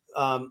 And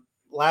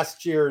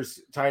last year's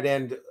tight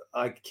end,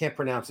 I can't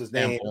pronounce his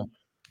name,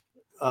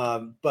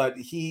 but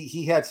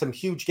he had some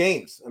huge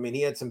games.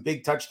 He had some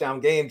big touchdown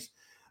games,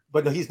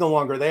 but he's no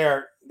longer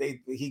there.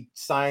 He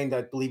signed,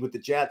 I believe, with the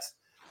Jets.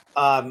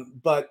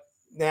 But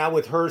now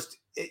with Hurst,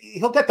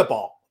 he'll get the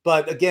ball.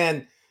 But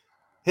again,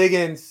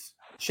 Higgins,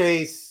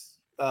 Chase,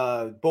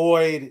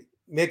 Boyd,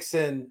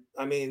 Mixon,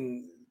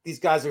 these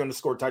guys are going to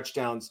score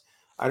touchdowns.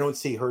 I don't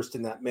see Hurst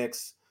in that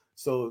mix.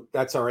 So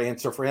that's our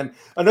answer for him.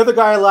 Another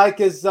guy I like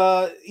is,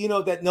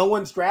 that no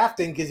one's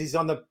drafting because he's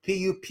on the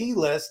PUP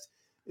list,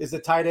 is the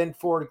tight end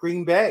for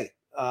Green Bay.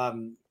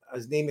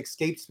 His name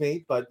escapes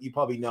me, but you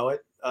probably know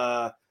it.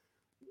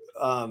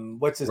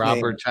 What's his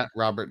name?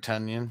 Robert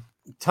Tonyan.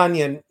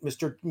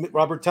 Mr.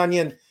 Robert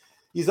Tonyan.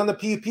 He's on the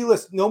PUP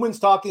list. No one's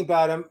talking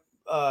about him.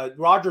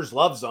 Rodgers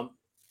loves him.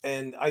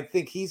 And I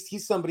think he's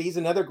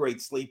another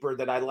great sleeper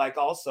that I like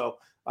also.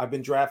 I've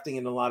been drafting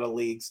in a lot of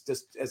leagues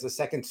just as a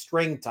second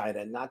string tight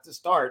end, not to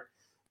start.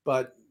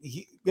 But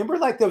remember,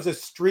 like, there was a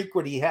streak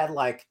where he had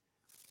like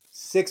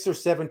 6 or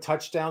 7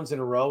 touchdowns in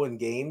a row in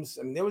games.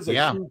 I mean, there was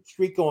a huge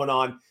streak going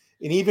on.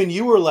 And even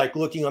you were like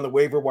looking on the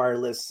waiver wire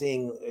list,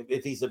 seeing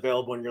if he's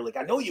available. And you're like,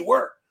 I know you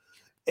were.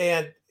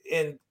 And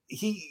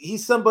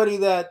he's somebody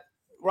that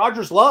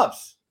Rodgers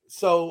loves.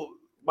 So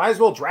might as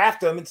well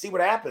draft him and see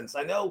what happens.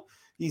 I know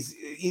he's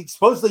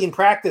supposedly in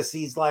practice,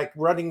 he's like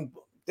running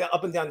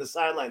up and down the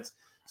sidelines.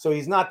 So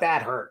he's not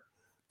that hurt.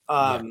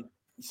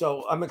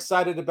 So I'm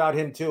excited about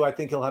him too. I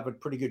think he'll have a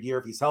pretty good year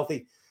if he's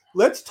healthy.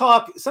 Let's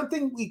talk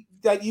something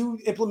that you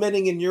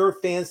implementing in your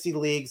fantasy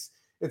leagues.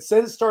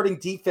 Instead of starting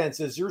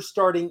defenses, you're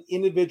starting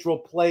individual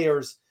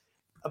players,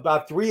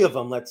 about 3 of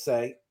them, let's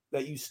say,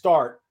 that you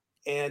start.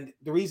 And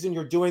the reason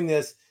you're doing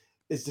this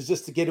is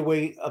just to get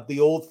away of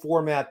the old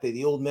format that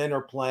the old men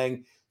are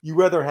playing. You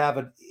rather have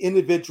an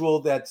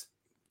individual that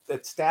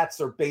stats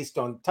are based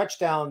on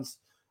touchdowns,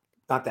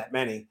 not that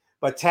many,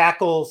 but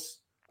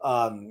tackles,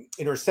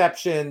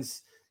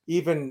 interceptions,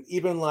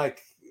 even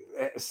like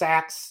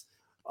sacks.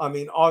 I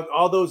mean,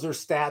 all those are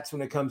stats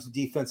when it comes to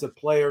defensive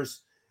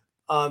players.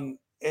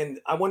 And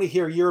I want to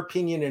hear your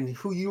opinion and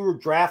who you were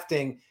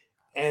drafting.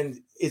 And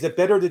is it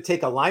better to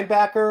take a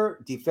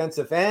linebacker,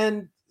 defensive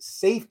end,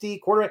 safety,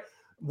 quarterback?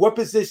 What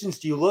positions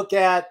do you look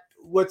at?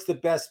 What's the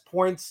best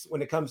points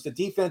when it comes to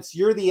defense?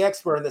 You're the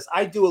expert on this.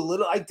 I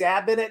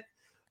dab in it.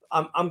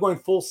 I'm going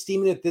full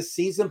steam in it this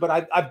season, but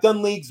I've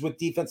done leagues with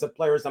defensive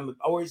players. I've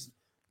always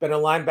been a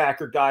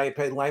linebacker guy. I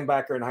played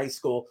linebacker in high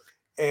school,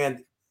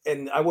 and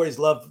I always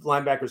love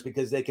linebackers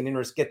because they can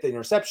get the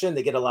interception.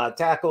 They get a lot of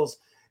tackles,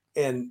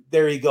 and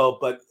there you go.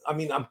 But I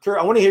mean, I'm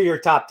curious. I want to hear your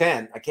top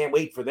 10. I can't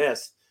wait for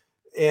this.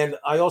 And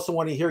I also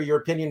want to hear your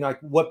opinion, like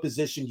what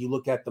position you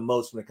look at the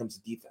most when it comes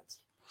to defense.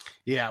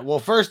 Yeah, well,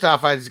 first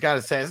off, I just got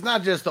to say it's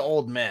not just the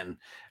old men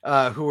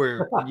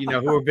who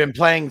have been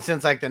playing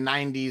since like the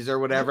 90s or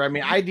whatever. I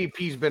mean,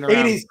 IDP's been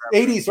around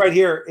 80s right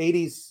here,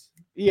 80s.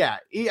 Yeah,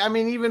 I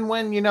mean, even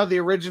when the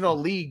original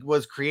league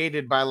was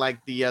created by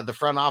like the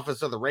front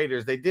office of the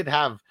Raiders, they did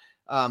have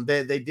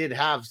they did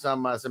have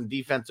some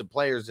defensive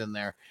players in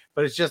there,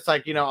 but it's just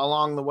like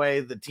along the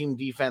way the team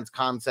defense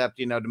concept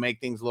to make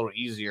things a little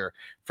easier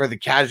for the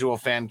casual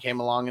fan came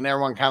along, and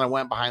everyone kind of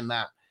went behind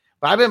that.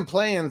 But I've been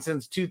playing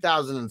since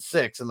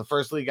 2006, and the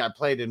first league I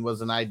played in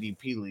was an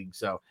IDP league.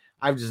 So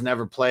I've just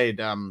never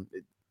played.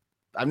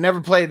 I've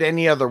never played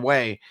any other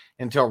way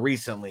until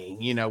recently,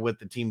 with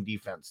the team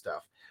defense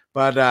stuff.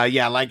 But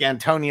yeah, like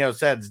Antonio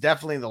said, it's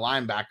definitely the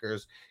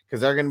linebackers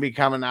because they're going to be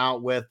coming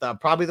out with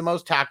probably the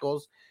most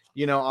tackles,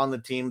 on the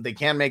team. They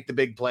can make the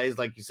big plays,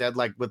 like you said,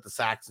 like with the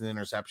sacks and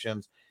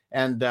interceptions.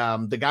 And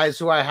the guys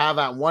who I have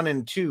at 1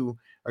 and 2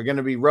 are going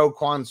to be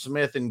Roquan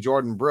Smith and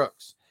Jordan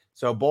Brooks.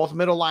 So both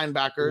middle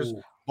linebackers,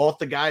 both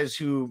the guys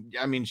who,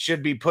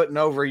 should be putting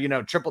over,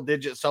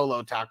 triple-digit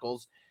solo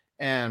tackles.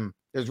 And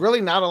there's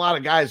really not a lot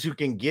of guys who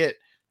can get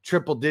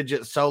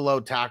triple-digit solo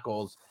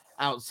tackles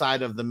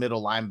outside of the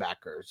middle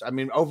linebackers. I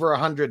mean, over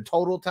 100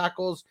 total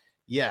tackles,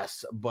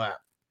 yes, but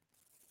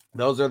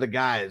those are the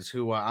guys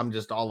who I'm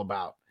just all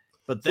about.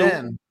 But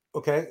then,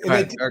 okay,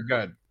 they're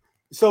good.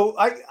 So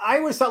I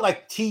always thought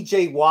like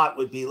T.J. Watt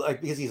would be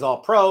like, because he's all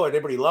pro and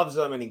everybody loves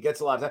him and he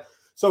gets a lot of time.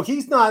 So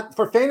he's not,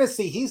 for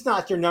fantasy, he's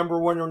not your number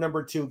 1 or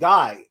number 2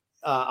 guy,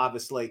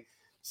 obviously.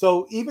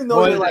 So even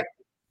though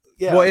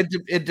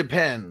it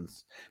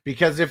depends,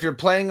 because if you're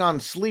playing on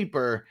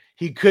Sleeper,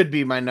 he could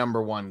be my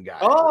number 1 guy.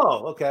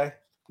 Oh, okay.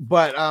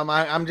 But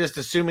I'm just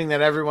assuming that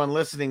everyone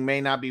listening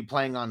may not be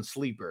playing on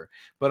Sleeper.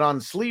 But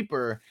on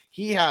Sleeper,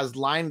 he has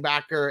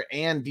linebacker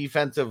and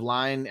defensive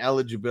line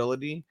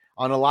eligibility.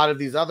 On a lot of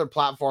these other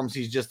platforms,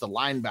 he's just a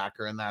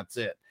linebacker and that's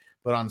it.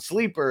 But on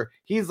Sleeper,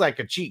 he's like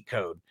a cheat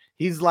code.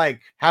 He's like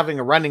having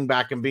a running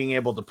back and being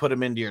able to put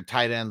him into your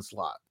tight end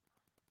slot.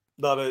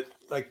 Love it.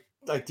 Like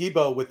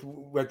Debo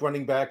with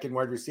running back and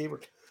wide receiver.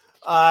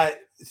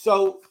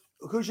 So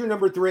who's your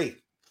number 3?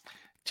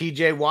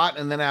 TJ Watt,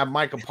 and then I have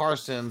Micah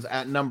Parsons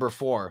at number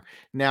 4.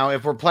 Now,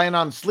 if we're playing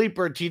on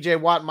Sleeper, TJ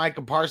Watt,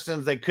 Micah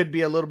Parsons, they could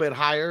be a little bit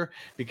higher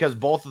because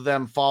both of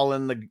them fall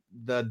in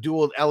the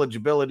dual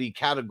eligibility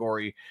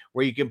category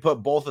where you can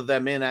put both of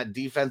them in at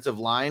defensive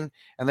line,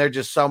 and they're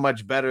just so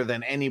much better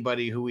than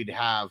anybody who we'd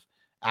have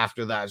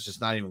after that. It's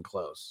just not even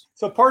close.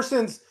 So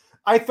Parsons,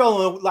 I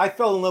fell in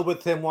love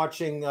with him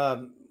watching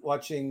that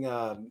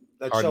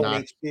show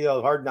on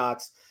HBO, Hard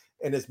Knocks,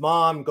 and his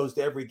mom goes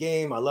to every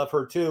game. I love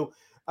her too.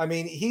 I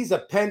mean, he's a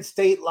Penn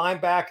State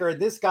linebacker.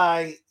 This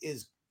guy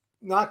is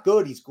not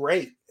good. He's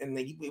great, and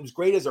he was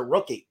great as a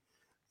rookie.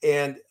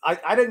 And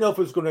I didn't know if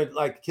it was going to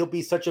like he'll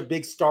be such a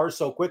big star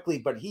so quickly,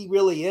 but he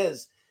really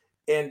is.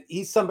 And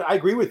he's somebody I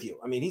agree with you.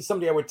 I mean, he's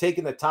somebody I would take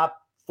in the top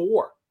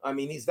 4. I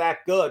mean, he's that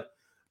good.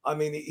 I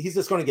mean, he's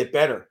just going to get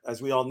better,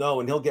 as we all know,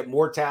 and he'll get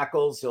more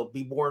tackles. He'll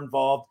be more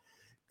involved.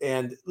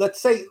 And let's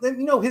say,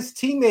 his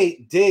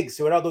teammate Diggs,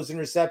 who had all those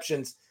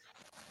interceptions.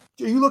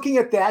 Are you looking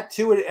at that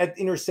too, at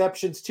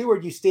interceptions too, or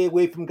do you stay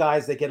away from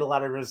guys that get a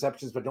lot of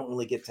interceptions but don't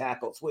really get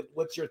tackles?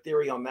 What's your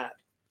theory on that?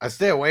 I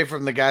stay away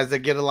from the guys that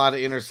get a lot of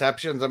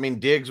interceptions. I mean,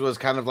 Diggs was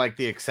kind of like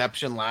the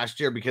exception last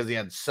year because he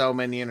had so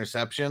many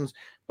interceptions.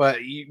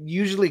 But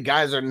usually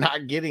guys are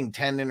not getting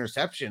 10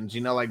 interceptions.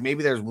 Like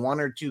maybe there's 1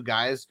 or 2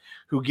 guys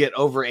who get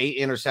over 8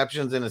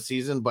 interceptions in a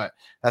season, but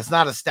that's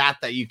not a stat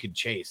that you could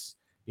chase.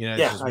 It's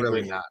just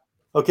really not.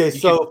 Okay,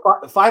 so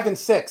 5 and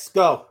 6,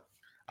 go.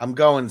 I'm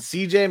going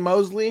CJ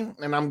Mosley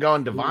and I'm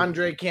going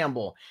Devondre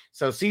Campbell.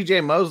 So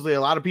CJ Mosley,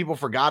 a lot of people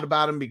forgot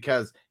about him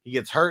because he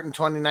gets hurt in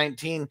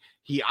 2019.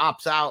 He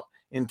opts out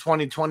in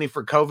 2020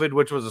 for COVID,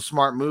 which was a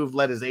smart move,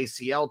 let his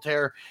ACL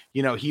tear,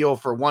 heal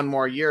for 1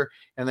 more year,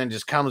 and then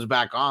just comes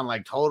back on,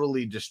 like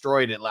totally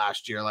destroyed it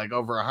last year, like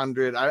over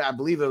 100. I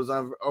believe it was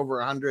over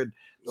 100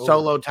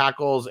 solo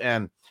tackles,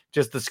 and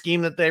just the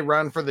scheme that they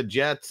run for the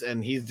Jets.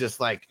 And he's just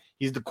like,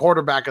 he's the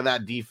quarterback of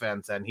that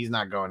defense, and he's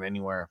not going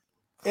anywhere.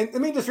 And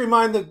let me just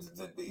remind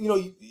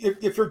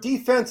if your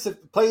defense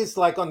plays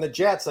like on the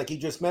Jets, like you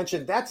just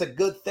mentioned, that's a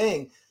good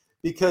thing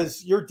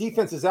because your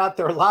defense is out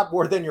there a lot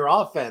more than your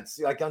offense.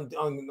 Like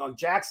on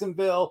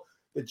Jacksonville,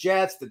 the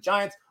Jets, the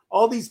Giants,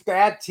 all these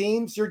bad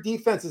teams, your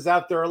defense is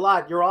out there a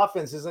lot. Your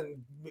offense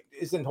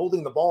isn't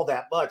holding the ball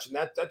that much, and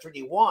that's what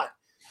you want.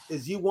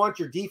 Is you want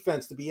your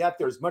defense to be out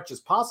there as much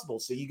as possible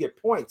so you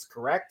get points,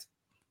 correct?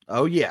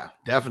 Oh, yeah,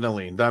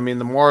 definitely. I mean,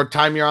 the more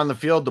time you're on the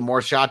field, the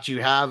more shots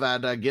you have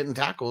at getting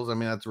tackles. I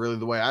mean, that's really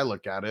the way I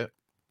look at it.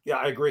 Yeah,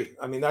 I agree.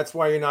 I mean, that's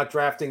why you're not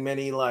drafting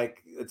many,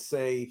 like, let's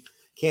say,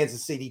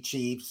 Kansas City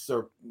Chiefs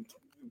or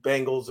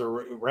Bengals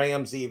or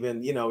Rams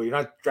even. You're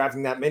not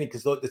drafting that many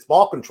because it's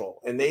ball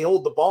control, and they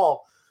hold the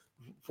ball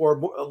for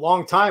a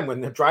long time when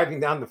they're driving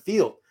down the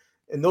field.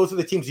 And those are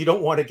the teams you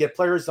don't want to get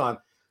players on.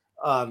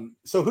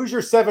 So who's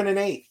your 7 and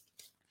 8?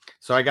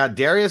 So I got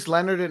Darius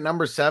Leonard at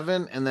number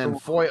 7 and then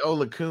Foye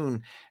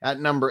Oluokun at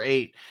number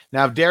 8.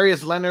 Now, if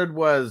Darius Leonard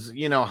was,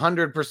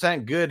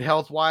 100% good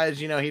health-wise,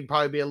 he'd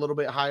probably be a little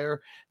bit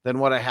higher than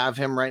what I have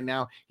him right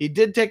now. He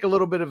did take a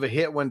little bit of a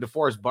hit when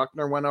DeForest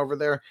Buckner went over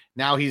there.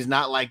 Now he's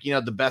not like,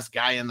 the best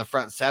guy in the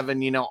front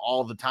 7,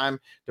 all the time.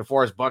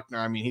 DeForest Buckner,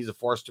 I mean, he's a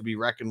force to be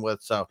reckoned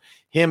with. So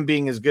him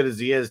being as good as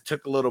he is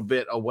took a little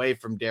bit away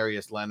from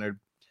Darius Leonard.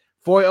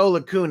 Foye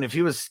Oluokun, if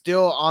he was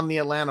still on the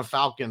Atlanta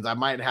Falcons, I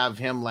might have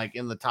him like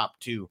in the top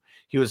 2.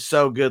 He was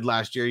so good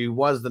last year. He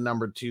was the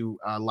number 2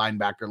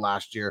 linebacker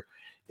last year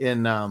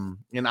in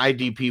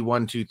IDP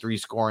 1, 2, 3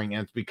 scoring.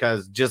 And it's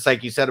because just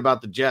like you said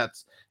about the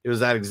Jets, it was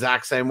that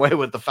exact same way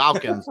with the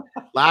Falcons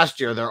last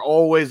year. They're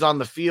always on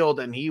the field,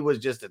 and he was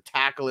just a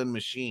tackling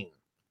machine.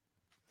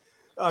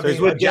 So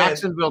he's with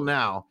Jacksonville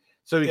now,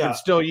 so he can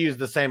still use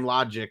the same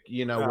logic,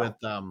 with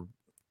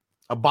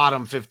a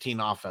bottom 15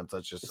 offense,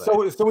 let's just say.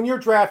 So when you're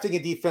drafting a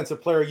defensive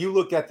player, you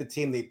look at the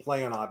team they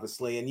play on,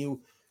 obviously, and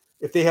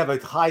if they have a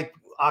high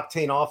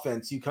octane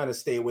offense, you kind of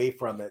stay away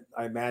from it,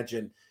 I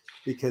imagine.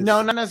 Because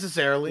no, not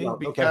necessarily,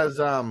 because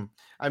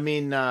I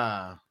mean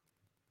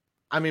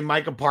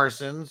Micah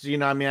Parsons,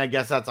 I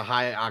guess that's a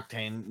high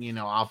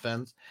octane,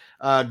 offense.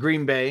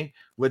 Green Bay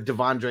with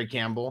Devondre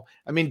Campbell.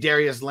 I mean,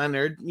 Darius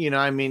Leonard,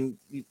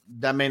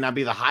 that may not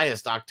be the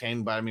highest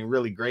octane, but I mean,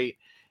 really great.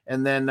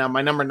 And then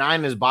my number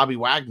 9 is Bobby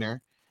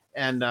Wagner.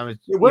 And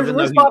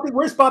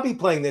where's Bobby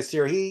playing this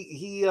year?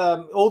 He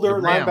older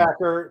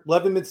linebacker,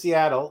 Lebanon in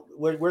Seattle.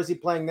 Where's he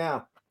playing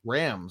now?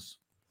 Rams.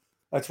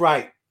 That's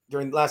right.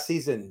 During last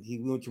season, he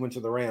went to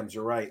the Rams.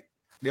 You're right.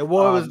 Yeah,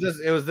 well,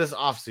 it was this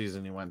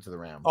offseason he went to the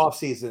Rams.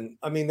 Offseason.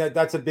 I mean,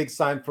 that's a big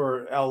sign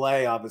for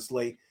LA,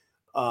 obviously.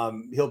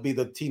 He'll be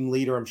the team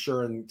leader, I'm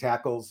sure, in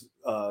tackles.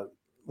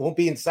 Won't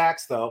be in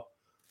sacks though.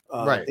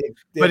 Right.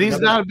 But he's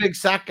not a big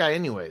sack guy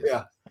anyways.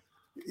 Yeah.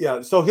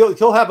 Yeah. So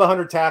he'll have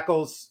 100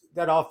 tackles.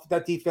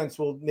 That defense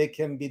will make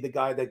him be the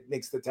guy that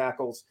makes the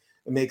tackles.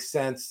 It makes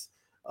sense.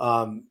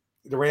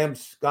 The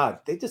Rams, God,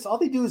 all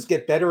they do is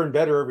get better and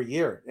better every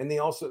year. And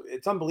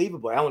it's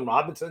unbelievable. Allen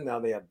Robinson, now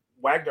they have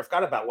Wagner. I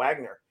forgot about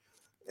Wagner.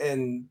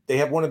 And they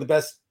have one of the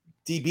best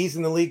DBs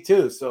in the league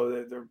too.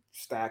 So they're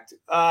stacked.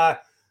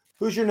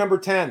 Who's your number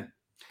 10?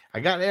 I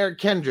got Eric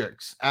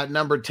Kendricks at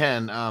number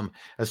 10.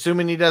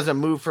 Assuming he doesn't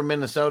move from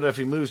Minnesota. If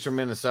he moves from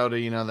Minnesota,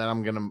 then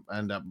I'm going to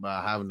end up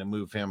having to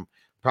move him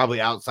probably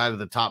outside of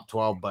the top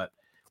 12. But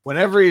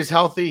whenever he's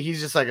healthy, he's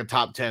just like a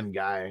top 10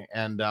 guy.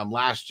 And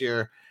last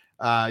year,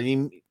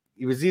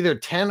 he was either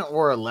 10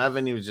 or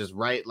 11. He was just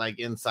right like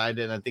inside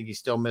it. And I think he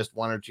still missed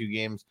 1 or 2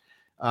 games.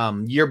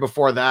 Year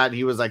before that,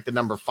 he was like the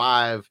number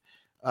 5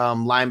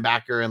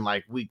 linebacker in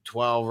like week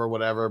 12 or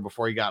whatever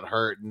before he got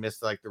hurt and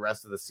missed like the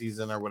rest of the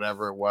season or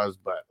whatever it was.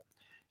 But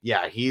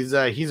yeah, he's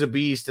a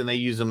beast, and they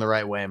use him the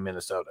right way in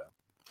Minnesota.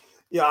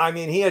 Yeah, I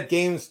mean, he had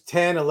games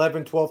 10,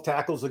 11, 12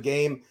 tackles a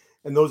game,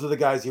 and those are the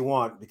guys you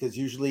want because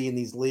usually in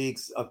these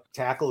leagues, a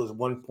tackle is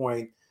 1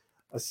 point,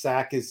 a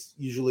sack is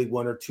usually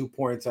 1 or 2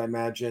 points, I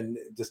imagine.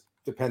 It just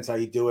depends how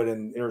you do it,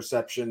 and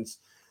interceptions.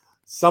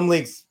 Some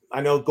leagues I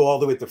know go all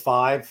the way to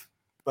 5,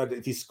 but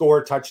if you score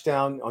a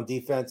touchdown on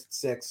defense, it's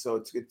 6, so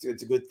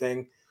it's a good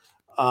thing.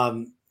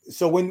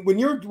 So when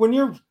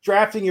you're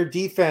drafting your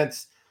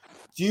defense,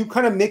 do you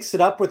kind of mix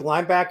it up with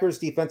linebackers,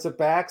 defensive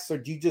backs, or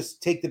do you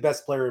just take the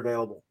best player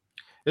available?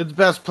 It's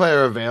best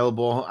player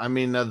available. I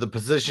mean, the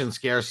position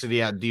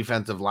scarcity at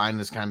defensive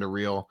line is kind of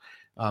real.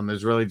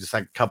 There's really just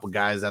like a couple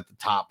guys at the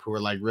top who are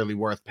like really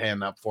worth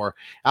paying up for.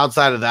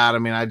 Outside of that, I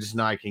mean, I just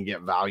know I can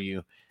get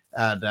value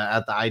at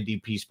the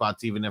IDP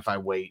spots even if I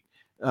wait.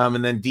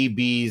 And then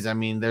DBs, I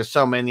mean, there's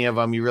so many of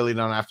them, you really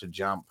don't have to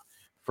jump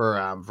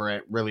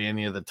for really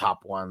any of the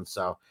top ones.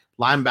 So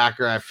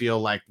linebacker, I feel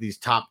like these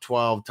top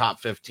 12,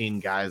 top 15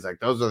 guys, like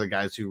those are the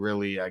guys who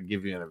really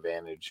give you an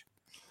advantage.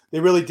 They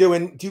really do.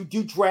 And do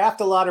you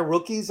draft a lot of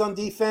rookies on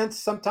defense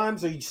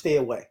sometimes, or you stay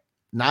away?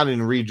 Not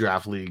in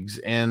redraft leagues.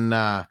 And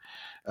I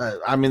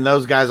mean,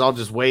 those guys, I'll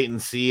just wait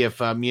and see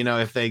if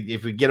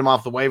if we get them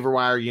off the waiver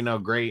wire,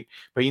 great.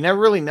 But you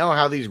never really know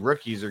how these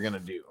rookies are going to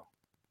do.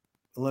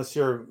 Unless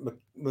you're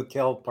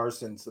Micah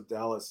Parsons of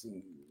Dallas,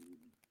 and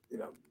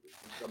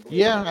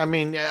Yeah, I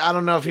mean, I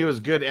don't know if he was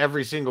good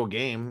every single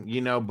game,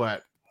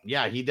 but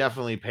yeah, he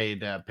definitely paid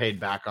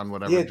back on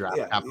whatever draft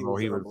capital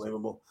he was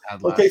unbelievable.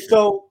 Okay,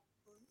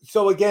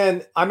 so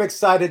again, I'm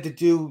excited to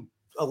do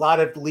a lot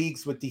of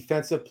leagues with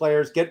defensive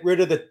players. Get rid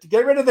of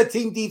the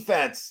team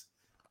defense.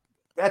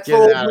 That's for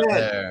old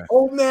men.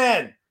 Old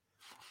men.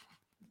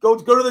 Go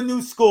to the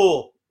new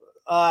school.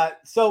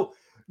 So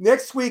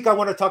next week I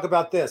want to talk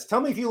about this.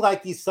 Tell me if you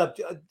like these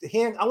subjects.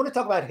 I want to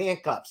talk about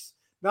handcuffs,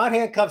 not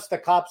handcuffs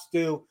that cops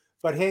do,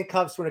 but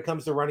handcuffs when it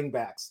comes to running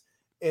backs.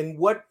 And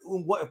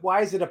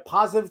why is it a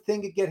positive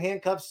thing to get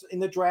handcuffs in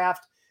the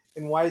draft,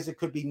 and why is it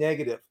could be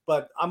negative?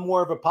 But I'm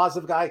more of a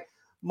positive guy.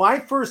 My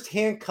first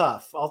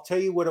handcuff, I'll tell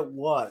you what it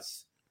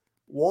was.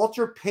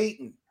 Walter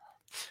Payton,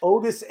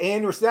 Otis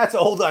Anderson. That's how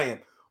old I am.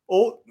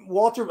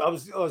 Walter, I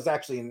was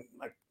actually in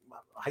like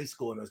high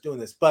school when I was doing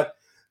this, but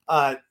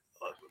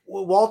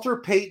Walter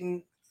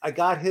Payton, I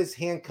got his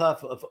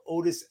handcuff of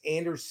Otis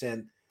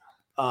Anderson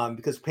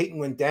because Payton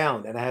went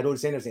down, and I had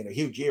Otis Anderson a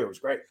huge year. It was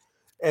great.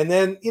 And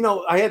then,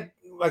 I had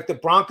like the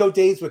Bronco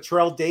days with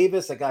Terrell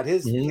Davis. I got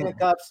his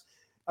handcuffs.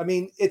 I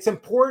mean, it's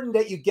important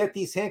that you get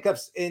these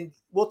handcuffs, and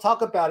we'll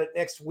talk about it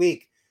next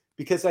week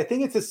because I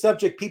think it's a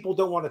subject people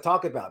don't want to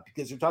talk about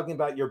because you're talking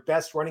about your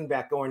best running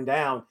back going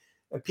down,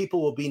 and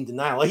people will be in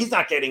denial. Like, he's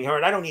not getting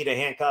hurt. I don't need a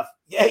handcuff.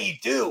 Yeah, you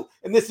do.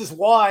 And this is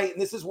why.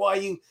 And this is why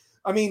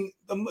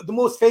the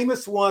most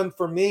famous one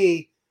for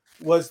me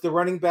was the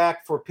running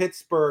back for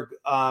Pittsburgh.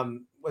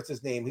 What's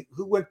his name?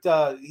 Who went?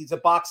 He's a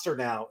boxer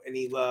now, and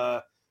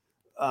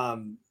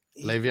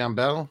Le'Veon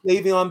Bell.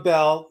 Le'Veon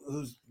Bell,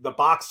 who's the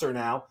boxer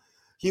now.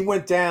 He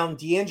went down.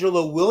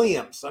 D'Angelo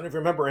Williams. I don't know if you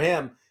remember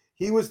him.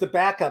 He was the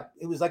backup.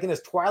 It was like in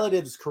his twilight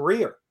of his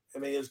career. I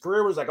mean, his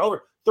career was like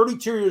over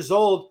 32 years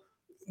old.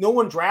 No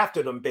one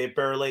drafted him,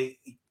 barely.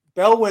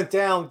 Bell went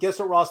down. Guess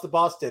what Ross the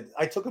Boss did?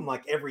 I took him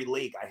like every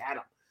league. I had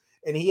him.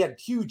 And he had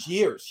huge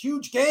years,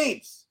 huge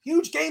games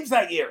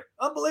that year.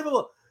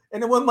 Unbelievable.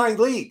 And it won my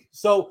league.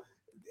 So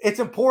it's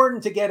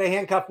important to get a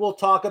handcuff. We'll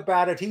talk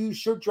about it. Who you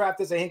should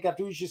draft as a handcuff,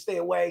 who you should stay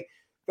away.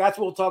 That's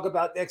what we'll talk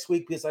about next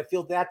week because I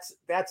feel that's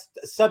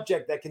a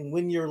subject that can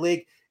win your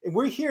league. And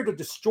we're here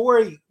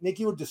to make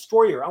you a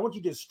destroyer. I want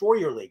you to destroy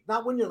your league,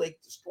 not win your league,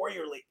 destroy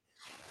your league.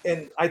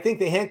 And I think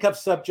the handcuff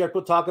subject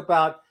we'll talk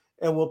about,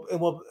 and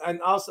we'll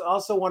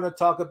also want to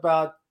talk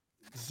about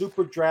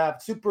super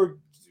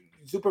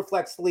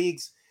flex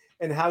leagues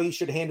and how you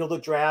should handle the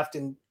draft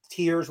and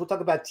tiers. We'll talk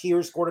about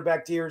tiers,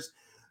 quarterback tiers,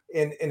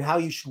 and how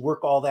you should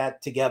work all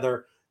that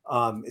together.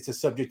 It's a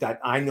subject that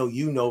I know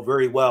you know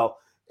very well.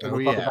 And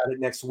we'll talk about it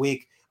next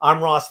week.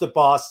 I'm Ross the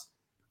Boss.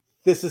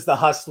 This is The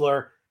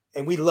Hustler.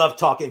 And we love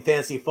talking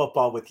fantasy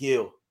football with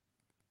you.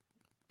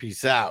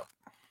 Peace out.